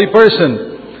 what a holy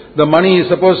person. The money he's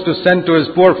supposed to send to his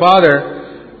poor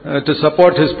father, to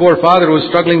support his poor father who is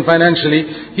struggling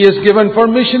financially, he has given for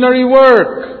missionary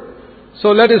work.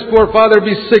 So let his poor father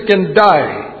be sick and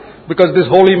die because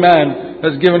this holy man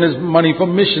has given his money for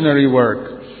missionary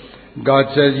work.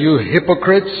 God says, you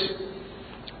hypocrites,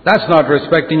 that's not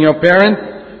respecting your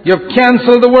parent. You have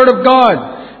cancelled the word of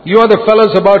God. You are the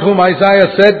fellows about whom Isaiah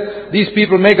said, these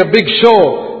people make a big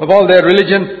show of all their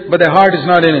religion, but their heart is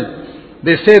not in it.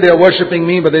 They say they are worshipping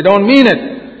me, but they don't mean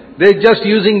it. They're just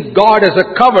using God as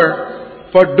a cover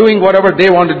for doing whatever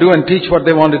they want to do and teach what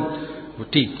they want to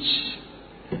teach.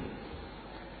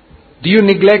 Do you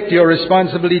neglect your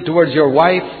responsibility towards your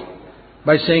wife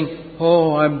by saying,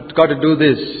 oh, I've got to do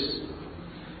this.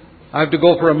 I have to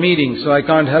go for a meeting, so I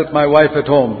can't help my wife at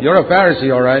home. You're a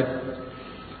Pharisee, all right.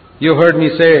 You heard me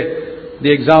say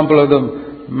the example of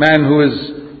the man who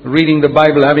is reading the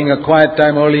Bible, having a quiet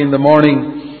time early in the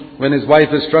morning when his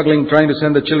wife is struggling, trying to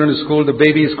send the children to school. The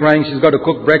baby is crying. She's got to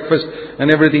cook breakfast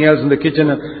and everything else in the kitchen.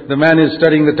 The man is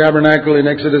studying the tabernacle in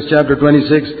Exodus chapter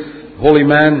 26. Holy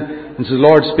man, and says,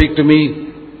 Lord, speak to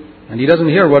me. And he doesn't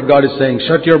hear what God is saying.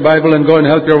 Shut your Bible and go and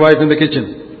help your wife in the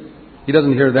kitchen. He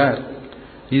doesn't hear that.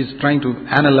 He's trying to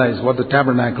analyze what the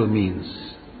tabernacle means.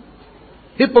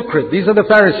 Hypocrite. These are the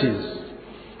Pharisees.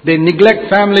 They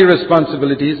neglect family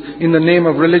responsibilities in the name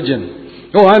of religion.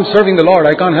 Oh, I'm serving the Lord.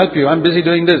 I can't help you. I'm busy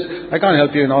doing this. I can't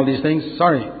help you in all these things.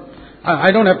 Sorry.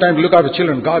 I don't have time to look after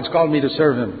children. God's called me to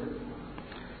serve Him.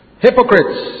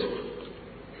 Hypocrites.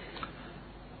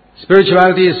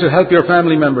 Spirituality is to help your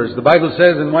family members. The Bible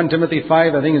says in 1 Timothy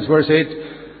 5, I think it's verse 8,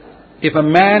 if a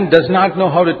man does not know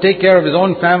how to take care of his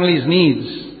own family's needs,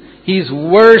 he's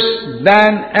worse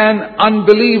than an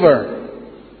unbeliever.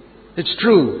 It's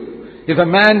true. If a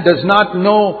man does not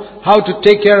know how to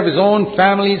take care of his own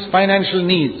family's financial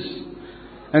needs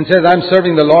and says, I'm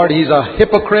serving the Lord, he's a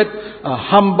hypocrite, a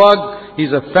humbug,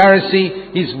 he's a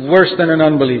Pharisee, he's worse than an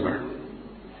unbeliever.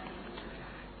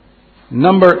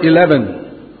 Number 11.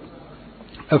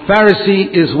 A Pharisee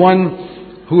is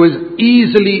one who is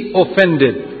easily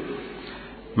offended.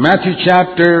 Matthew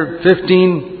chapter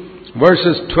 15,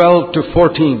 verses 12 to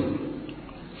 14.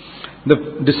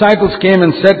 The disciples came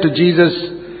and said to Jesus,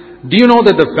 do you know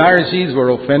that the Pharisees were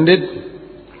offended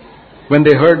when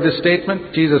they heard this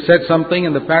statement? Jesus said something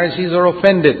and the Pharisees are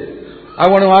offended. I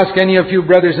want to ask any of you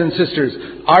brothers and sisters,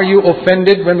 are you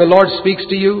offended when the Lord speaks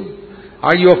to you?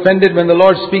 Are you offended when the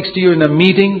Lord speaks to you in a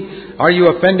meeting? Are you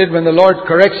offended when the Lord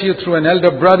corrects you through an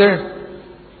elder brother?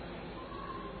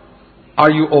 Are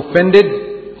you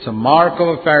offended? It's a mark of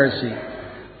a Pharisee.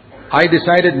 I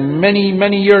decided many,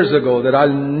 many years ago that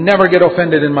I'll never get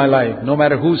offended in my life. No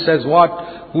matter who says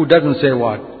what, who doesn't say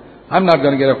what. I'm not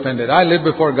going to get offended. I live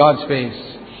before God's face.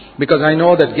 Because I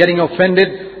know that getting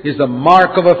offended is the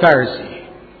mark of a Pharisee.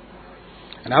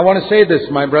 And I want to say this,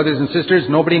 my brothers and sisters.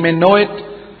 Nobody may know it.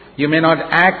 You may not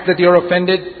act that you're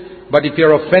offended. But if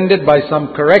you're offended by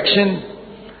some correction,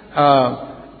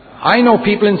 I know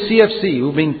people in CFC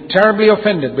who've been terribly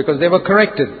offended because they were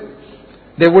corrected.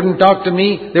 They wouldn't talk to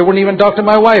me. They wouldn't even talk to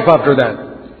my wife after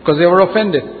that because they were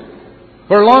offended.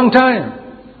 For a long time,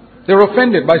 they were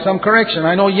offended by some correction.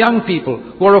 I know young people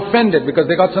who are offended because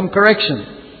they got some correction.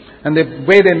 And the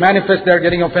way they manifest their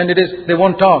getting offended is they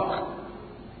won't talk.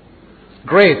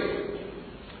 Great.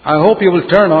 I hope you will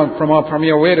turn from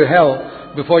your way to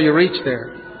hell before you reach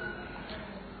there.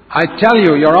 I tell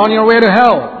you, you're on your way to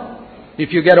hell.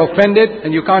 If you get offended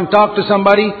and you can't talk to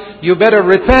somebody, you better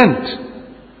repent.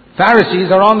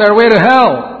 Pharisees are on their way to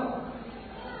hell.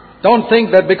 Don't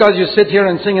think that because you sit here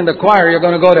and sing in the choir, you're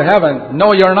going to go to heaven.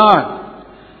 No, you're not.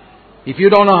 If you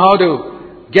don't know how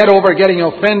to get over getting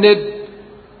offended,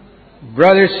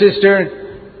 brother,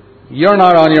 sister, you're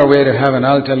not on your way to heaven,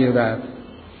 I'll tell you that.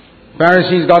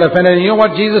 Pharisees got offended. And you know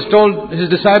what Jesus told his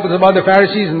disciples about the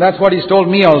Pharisees? And that's what he's told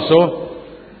me also.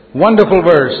 Wonderful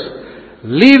verse.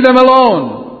 Leave them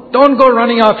alone. Don't go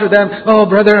running after them. Oh,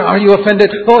 brother, are you offended?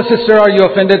 Oh, sister, are you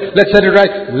offended? Let's set it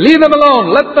right. Leave them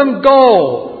alone. Let them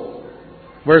go.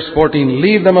 Verse 14,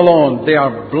 leave them alone. They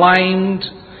are blind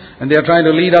and they are trying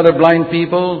to lead other blind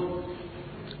people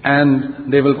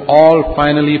and they will all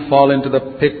finally fall into the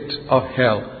pit of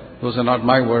hell. Those are not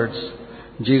my words.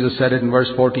 Jesus said it in verse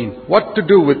 14. What to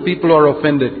do with people who are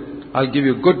offended? I'll give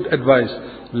you good advice.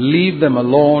 Leave them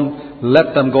alone.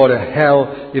 Let them go to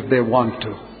hell if they want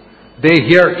to. They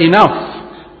hear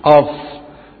enough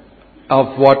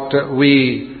of what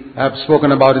we have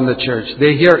spoken about in the church.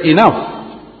 They hear enough.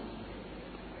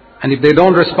 And if they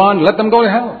don't respond, let them go to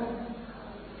hell.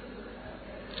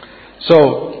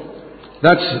 So,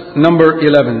 that's number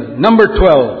 11. Number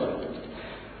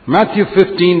 12. Matthew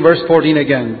 15 verse 14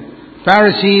 again.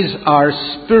 Pharisees are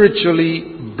spiritually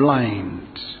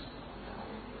blind.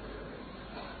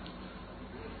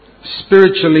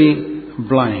 Spiritually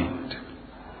blind.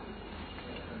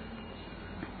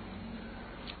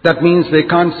 That means they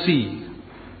can't see.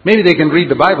 Maybe they can read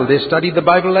the Bible. They study the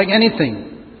Bible like anything.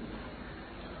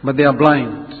 But they are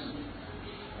blind.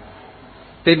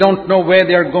 They don't know where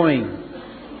they are going.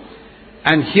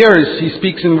 And here he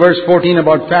speaks in verse 14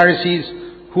 about Pharisees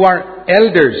who are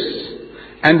elders.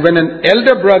 And when an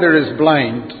elder brother is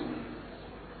blind,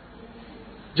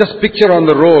 just picture on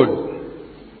the road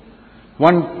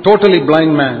one totally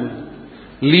blind man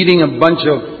leading a bunch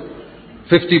of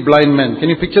 50 blind men. Can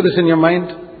you picture this in your mind?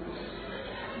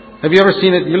 Have you ever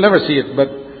seen it? You'll never see it, but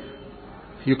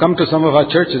you come to some of our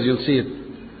churches, you'll see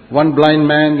it. One blind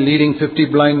man leading 50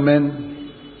 blind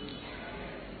men.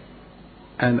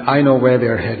 And I know where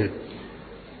they're headed.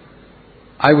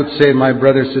 I would say, my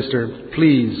brother, sister,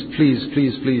 please, please,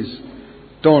 please, please,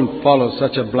 don't follow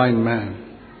such a blind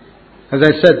man. As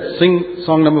I said, sing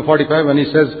song number 45 when he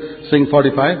says, sing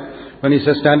 45. When he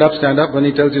says, stand up, stand up. When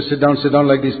he tells you, sit down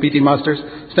like these PT masters.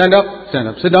 Stand up, stand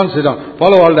up. Sit down, sit down.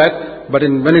 Follow all that. But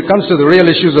when it comes to the real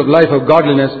issues of life, of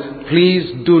godliness,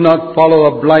 please do not follow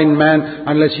a blind man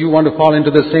unless you want to fall into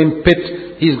the same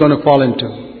pit he's going to fall into.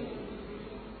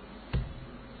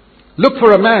 Look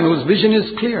for a man whose vision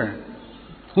is clear,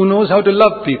 who knows how to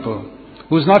love people,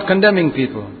 who's not condemning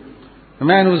people. A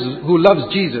man who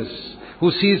loves Jesus,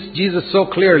 who sees Jesus so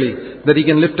clearly that he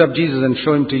can lift up Jesus and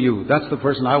show him to you. That's the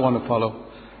person I want to follow.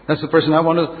 That's the person I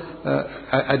want to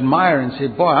admire and say,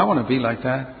 boy, I want to be like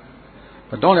that.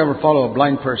 But don't ever follow a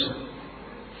blind person.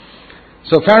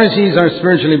 So Pharisees are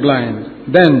spiritually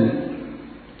blind.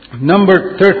 Then,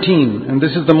 number 13, and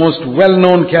this is the most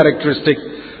well-known characteristic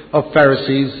of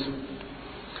Pharisees.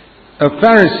 A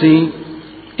Pharisee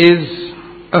is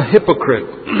a hypocrite.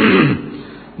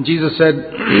 Jesus said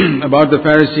about the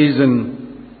Pharisees in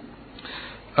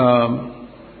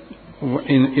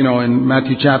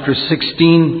Matthew chapter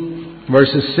 16,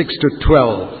 verses 6 to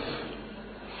 12.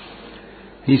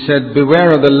 He said, "Beware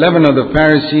of the leaven of the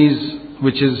Pharisees,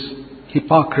 which is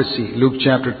hypocrisy." Luke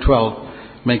chapter 12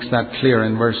 makes that clear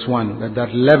in verse 1,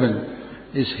 that leaven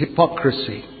is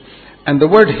hypocrisy. And the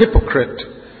word hypocrite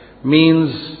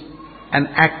means an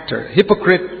actor.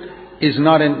 Hypocrite is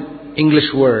not an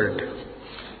English word.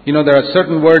 You know, there are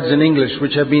certain words in English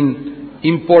which have been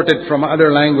imported from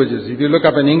other languages. If you look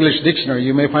up an English dictionary,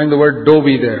 you may find the word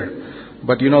doby there.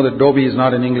 But you know that doby is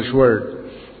not an English word.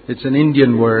 It's an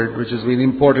Indian word which has been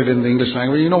imported in the English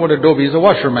language. You know what a doby is? A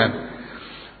washerman.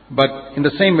 But in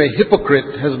the same way,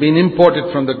 hypocrite has been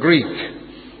imported from the Greek,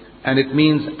 and it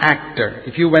means actor.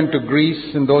 If you went to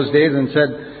Greece in those days and said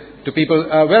to people,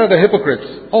 "Where are the hypocrites?"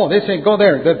 "Oh," they say, "Go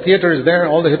there. The theater is there.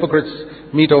 All the hypocrites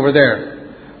meet over there."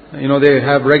 You know, they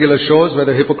have regular shows where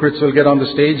the hypocrites will get on the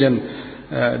stage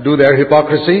and do their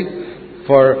hypocrisy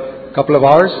for a couple of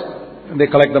hours. And they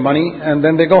collect the money and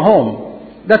then they go home.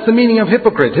 That's the meaning of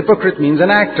hypocrite. Hypocrite means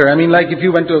an actor. I mean, like if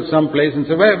you went to some place and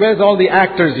said, "Where's all the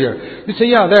actors here?" You say,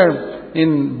 "Yeah, they're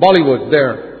in Bollywood,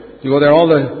 there." You go there, all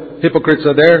the hypocrites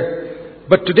are there.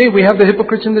 But today we have the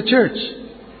hypocrites in the church,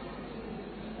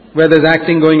 where there's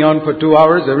acting going on for 2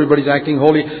 hours. Everybody's acting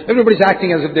holy. Everybody's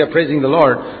acting as if they're praising the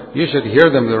Lord. You should hear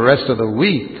them the rest of the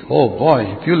week. Oh boy,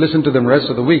 if you listen to them the rest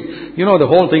of the week, you know the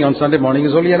whole thing on Sunday morning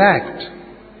is only an act.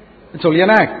 It's only an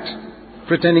act.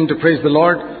 Pretending to praise the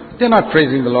Lord. They're not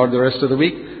praising the Lord the rest of the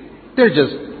week. They're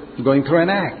just going through an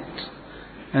act.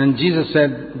 And Jesus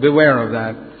said, beware of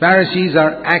that. Pharisees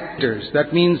are actors.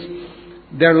 That means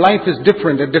their life is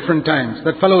different at different times.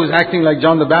 That fellow is acting like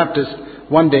John the Baptist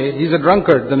one day. He's a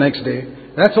drunkard the next day.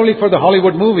 That's only for the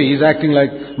Hollywood movie. He's acting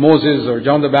like Moses or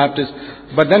John the Baptist.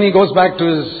 But then he goes back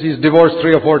to he's divorced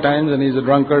 3 or 4 times and he's a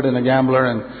drunkard and a gambler.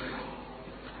 And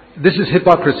this is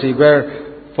hypocrisy, where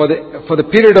for the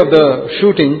period of the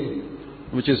shooting,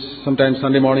 which is sometimes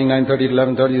Sunday morning, 9:30 to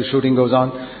 11:30, the shooting goes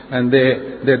on, and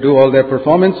they do all their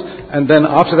performance, and then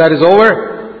after that is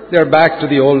over, they're back to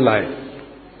the old life.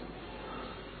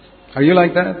 Are you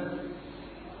like that?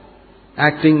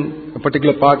 Acting a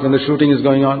particular part when the shooting is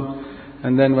going on,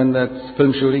 and then when that's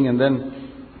film shooting, and then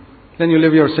you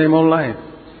live your same old life.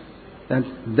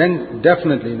 Then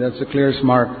definitely that's the clearest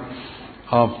mark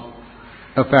of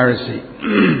a Pharisee.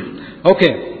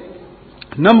 Okay,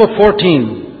 number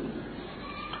 14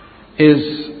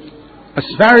 is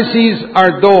Pharisees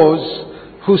are those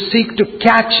who seek to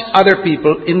catch other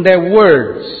people in their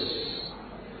words.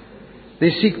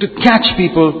 They seek to catch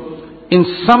people in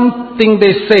something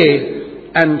they say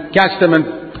and catch them and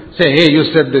say, "Hey, you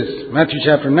said this." Matthew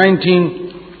chapter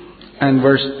 19 and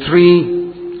verse 3,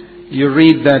 you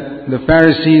read that the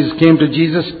Pharisees came to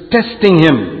Jesus testing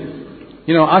him.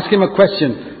 You know, ask him a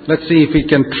question. Let's see if we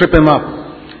can trip him up.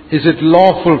 Is it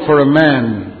lawful for a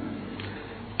man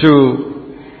to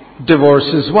divorce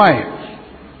his wife?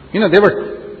 You know, they were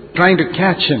trying to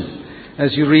catch him.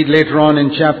 As you read later on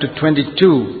in chapter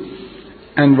 22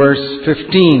 and verse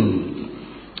 15.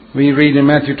 We read in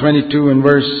Matthew 22 and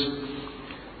verse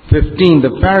 15.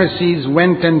 The Pharisees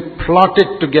went and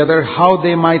plotted together how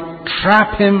they might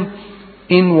trap him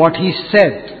in what he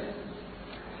said.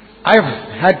 I've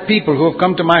had people who have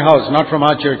come to my house, not from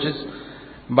our churches,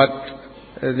 but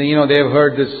they have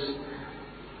heard this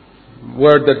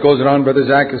word that goes around, Brother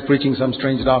Zach is preaching some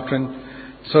strange doctrine.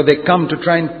 So they come to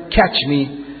try and catch me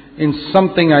in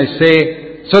something I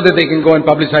say so that they can go and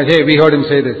publicize, "Hey, we heard him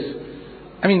say this."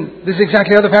 I mean, this is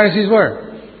exactly how the Pharisees were.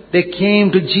 They came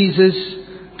to Jesus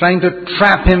trying to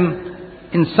trap him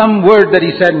in some word that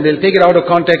he said, and they'll take it out of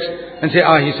context and say,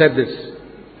 "He said this."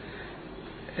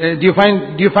 Do you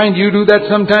find you do that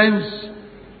sometimes?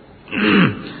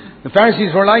 The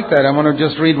Pharisees were like that. I want to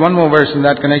just read one more verse in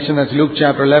that connection. That's Luke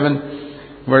chapter 11,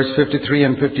 verse 53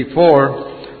 and 54.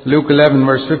 Luke 11,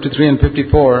 verse 53 and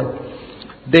 54.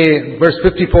 Verse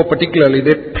 54 particularly,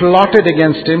 they plotted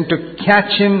against him to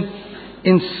catch him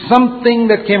in something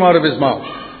that came out of his mouth.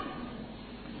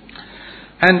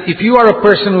 And if you are a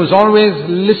person who's always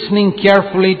listening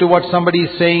carefully to what somebody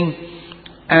is saying,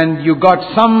 and you got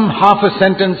some half a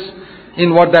sentence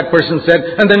in what that person said,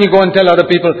 and then you go and tell other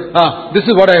people, "This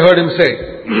is what I heard him say."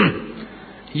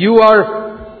 You are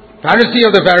Pharisee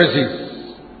of the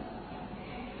Pharisees.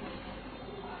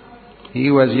 He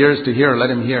who has ears to hear, let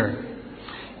him hear.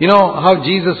 You know how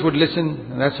Jesus would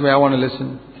listen? That's the way I want to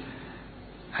listen.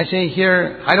 I say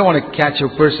here, I don't want to catch a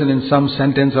person in some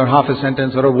sentence or half a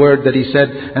sentence or a word that he said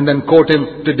and then quote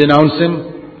him to denounce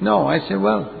him. No, I say,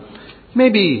 well,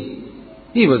 maybe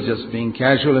he was just being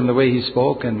casual in the way he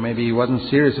spoke, and maybe he wasn't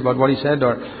serious about what he said,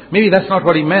 or maybe that's not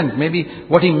what he meant. Maybe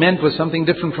what he meant was something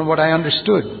different from what I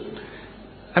understood.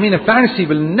 I mean, a Pharisee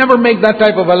will never make that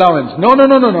type of allowance. No.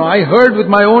 I heard with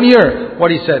my own ear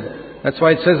what he said. That's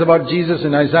why it says about Jesus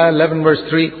in Isaiah 11 verse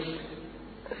 3,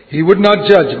 he would not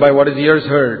judge by what his ears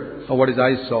heard or what his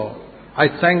eyes saw. I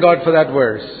thank God for that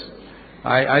verse.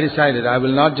 I decided I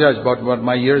will not judge about what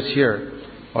my ears hear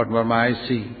or what my eyes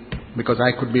see, because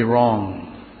I could be wrong.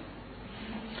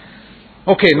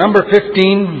 Okay, number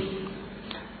 15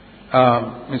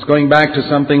 is going back to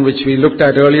something which we looked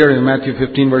at earlier in Matthew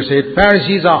 15 verse 8.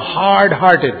 Pharisees are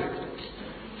hard-hearted.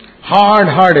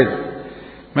 Hard-hearted.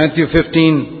 Matthew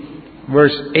 15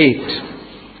 verse 8.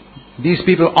 These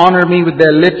people honor me with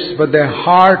their lips, but their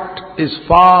heart is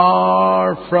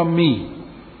far from me.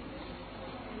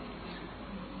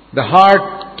 The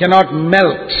heart cannot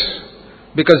melt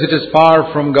because it is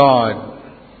far from God.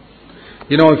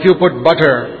 You know, if you put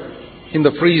butter in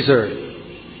the freezer,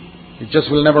 it just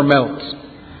will never melt.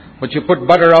 But you put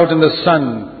butter out in the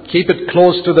sun, keep it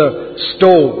close to the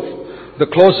stove. The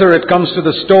closer it comes to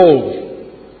the stove,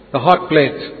 the hot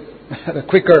plate, the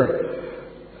quicker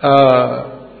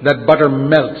that butter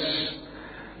melts.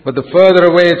 But the further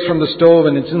away it's from the stove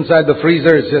and it's inside the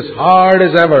freezer, it's as hard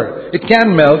as ever. It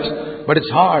can melt, but it's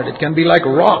hard. It can be like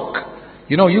rock.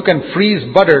 You know, you can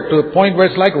freeze butter to a point where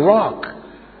it's like rock.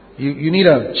 You need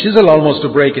a chisel almost to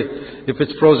break it if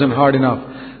it's frozen hard enough.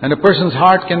 And a person's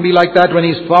heart can be like that when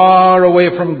he's far away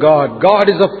from God. God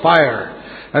is a fire.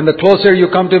 And the closer you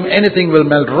come to Him, anything will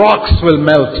melt. Rocks will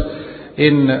melt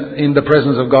in the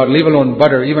presence of God. Leave alone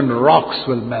butter, even rocks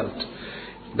will melt.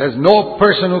 There's no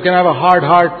person who can have a hard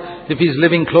heart if he's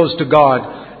living close to God.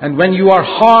 And when you are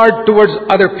hard towards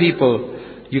other people,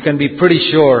 you can be pretty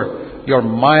sure you're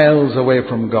miles away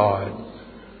from God.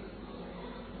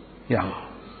 Yeah.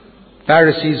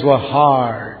 Pharisees were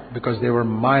hard because they were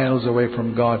miles away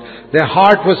from God. Their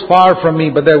heart was far from me,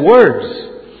 but their words,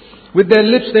 with their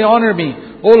lips they honor me.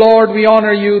 O Lord, we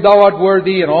honor you, thou art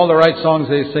worthy, and all the right songs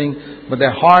they sing. But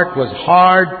their heart was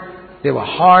hard. They were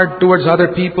hard towards other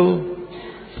people.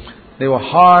 They were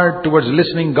hard towards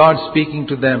listening God speaking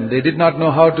to them. They did not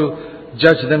know how to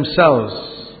judge themselves.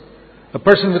 A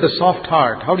person with a soft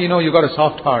heart. How do you know you got a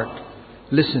soft heart?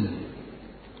 Listen.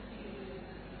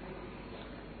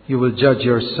 You will judge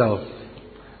yourself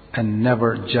and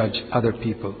never judge other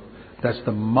people. That's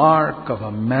the mark of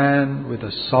a man with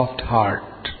a soft heart.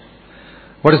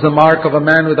 What is the mark of a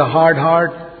man with a hard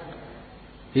heart?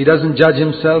 He doesn't judge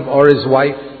himself or his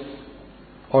wife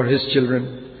or his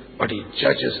children, but he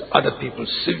judges other people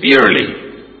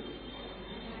severely.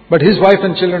 But his wife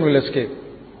and children will escape.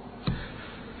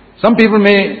 Some people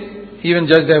may even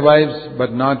judge their wives,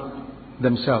 but not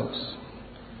themselves.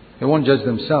 They won't judge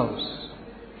themselves.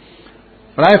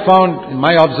 But I found, in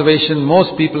my observation,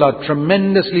 most people are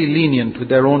tremendously lenient with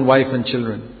their own wife and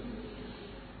children.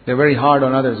 They're very hard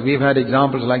on others. We've had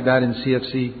examples like that in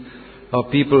CFC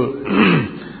of people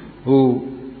who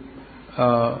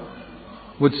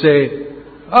would say,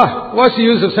 what's the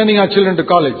use of sending our children to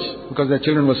college? Because their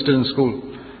children were still in school.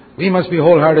 We must be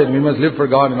wholehearted. We must live for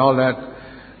God and all that.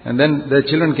 And then their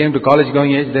children came to college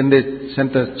going age. Then they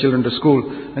sent the children to school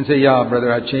and say, yeah,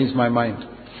 brother, I changed my mind.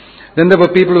 Then there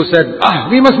were people who said,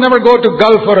 we must never go to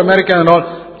Gulf or America and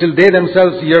all. Till they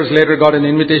themselves years later got an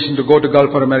invitation to go to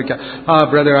Gulf or America.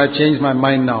 Brother, I changed my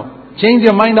mind now. Change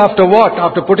your mind after what?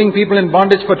 After putting people in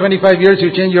bondage for 25 years,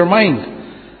 you change your mind.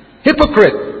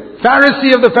 Hypocrite.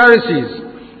 Pharisee of the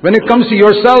Pharisees. When it comes to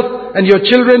yourself and your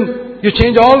children, you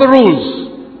change all the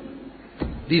rules.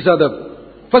 These are the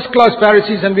first-class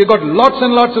Pharisees, and we've got lots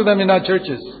and lots of them in our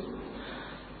churches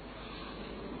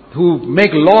who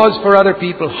make laws for other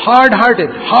people, hard-hearted,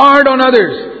 hard on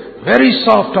others, very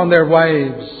soft on their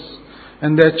wives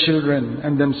and their children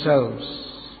and themselves.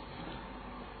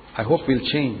 I hope we'll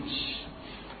change.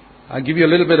 I'll give you a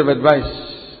little bit of advice.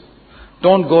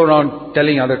 Don't go around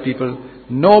telling other people,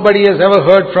 nobody has ever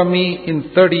heard from me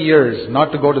in 30 years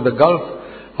not to go to the Gulf,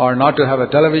 or not to have a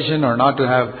television, or not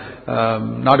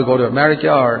to go to America,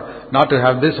 or not to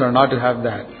have this, or not to have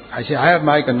that. I say, I have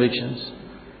my convictions.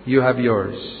 You have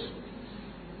yours.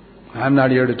 I'm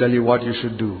not here to tell you what you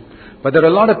should do. But there are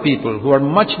a lot of people who are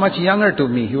much, much younger to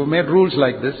me who have made rules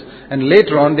like this, and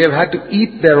later on they've had to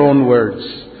eat their own words.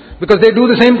 Because they do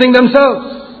the same thing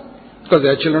themselves. Because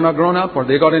their children are grown up, or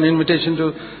they got an invitation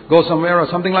to go somewhere, or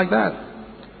something like that.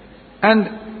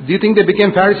 And do you think they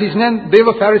became Pharisees then? They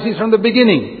were Pharisees from the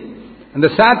beginning. And the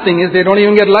sad thing is they don't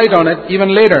even get light on it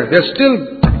even later. They're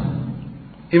still,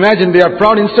 imagine they are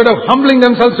proud, instead of humbling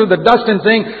themselves to the dust and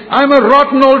saying, I'm a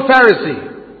rotten old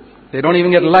Pharisee. They don't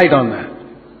even get light on that.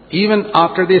 Even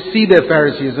after they see their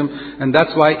Phariseeism, and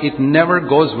that's why it never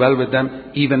goes well with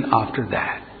them even after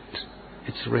that.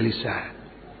 It's really sad.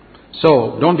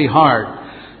 So, don't be hard.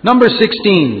 Number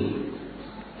 16.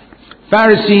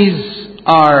 Pharisees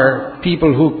are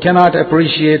people who cannot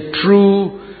appreciate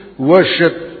true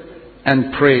worship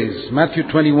and praise. Matthew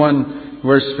 21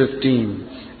 verse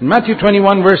 15. In Matthew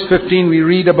 21 verse 15 we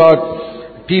read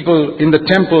about people in the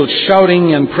temple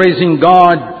shouting and praising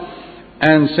God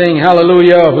and saying,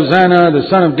 Hallelujah, Hosanna, the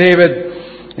Son of David.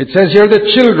 It says here the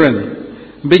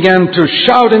children began to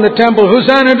shout in the temple,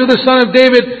 Hosanna to the Son of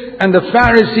David. And the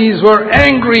Pharisees were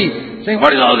angry, saying,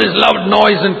 what is all this loud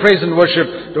noise and praise and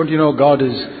worship? Don't you know God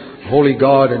is holy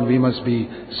God and we must be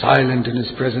silent in His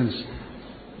presence?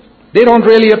 They don't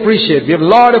really appreciate. We have a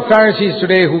lot of Pharisees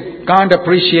today who can't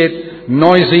appreciate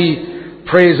noisy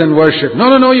praise and worship.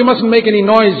 No, you mustn't make any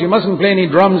noise. You mustn't play any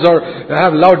drums or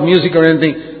have loud music or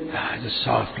anything. Just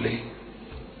softly.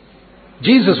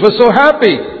 Jesus was so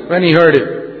happy when He heard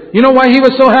it. You know why He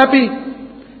was so happy?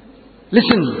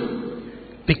 Listen.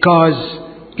 Because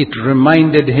it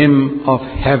reminded Him of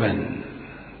heaven.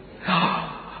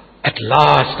 At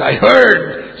last I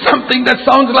heard something that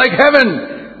sounds like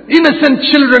heaven. Innocent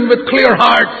children with clear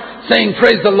hearts saying,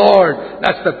 praise the Lord.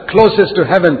 That's the closest to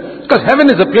heaven. Because heaven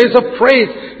is a place of praise.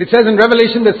 It says in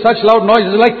Revelation that such loud noise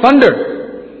is like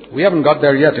thunder. We haven't got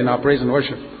there yet in our praise and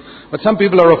worship. But some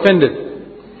people are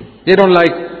offended. They don't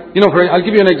like, I'll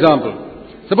give you an example.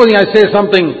 Supposing I say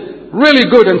something really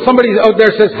good and somebody out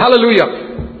there says,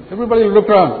 hallelujah. Everybody will look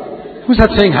around. Who's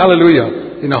that saying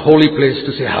hallelujah in a holy place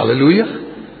to say hallelujah?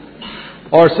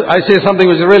 Or I say something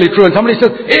which is really true and somebody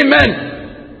says,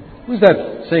 amen. Who's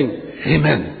that saying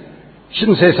amen?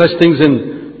 Shouldn't say such things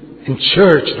in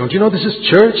church. Don't you know this is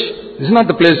church? This is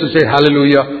not the place to say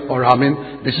hallelujah or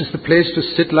amen. This is the place to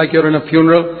sit like you're in a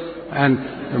funeral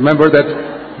and remember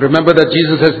that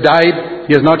Jesus has died.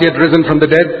 He has not yet risen from the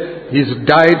dead. He's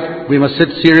died. We must sit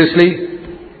seriously.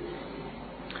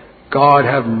 God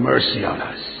have mercy on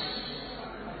us.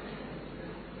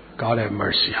 God have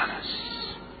mercy on us.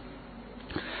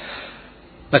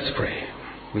 Let's pray.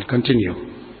 We'll continue.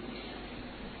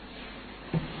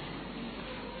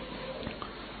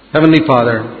 Heavenly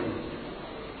Father,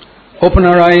 open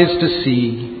our eyes to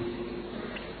see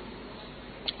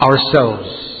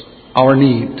ourselves, our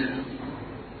need,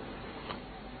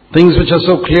 things which are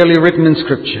so clearly written in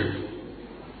Scripture.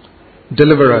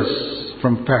 Deliver us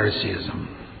from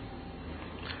Phariseeism.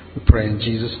 We pray in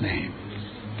Jesus' name.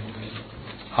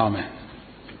 Amen.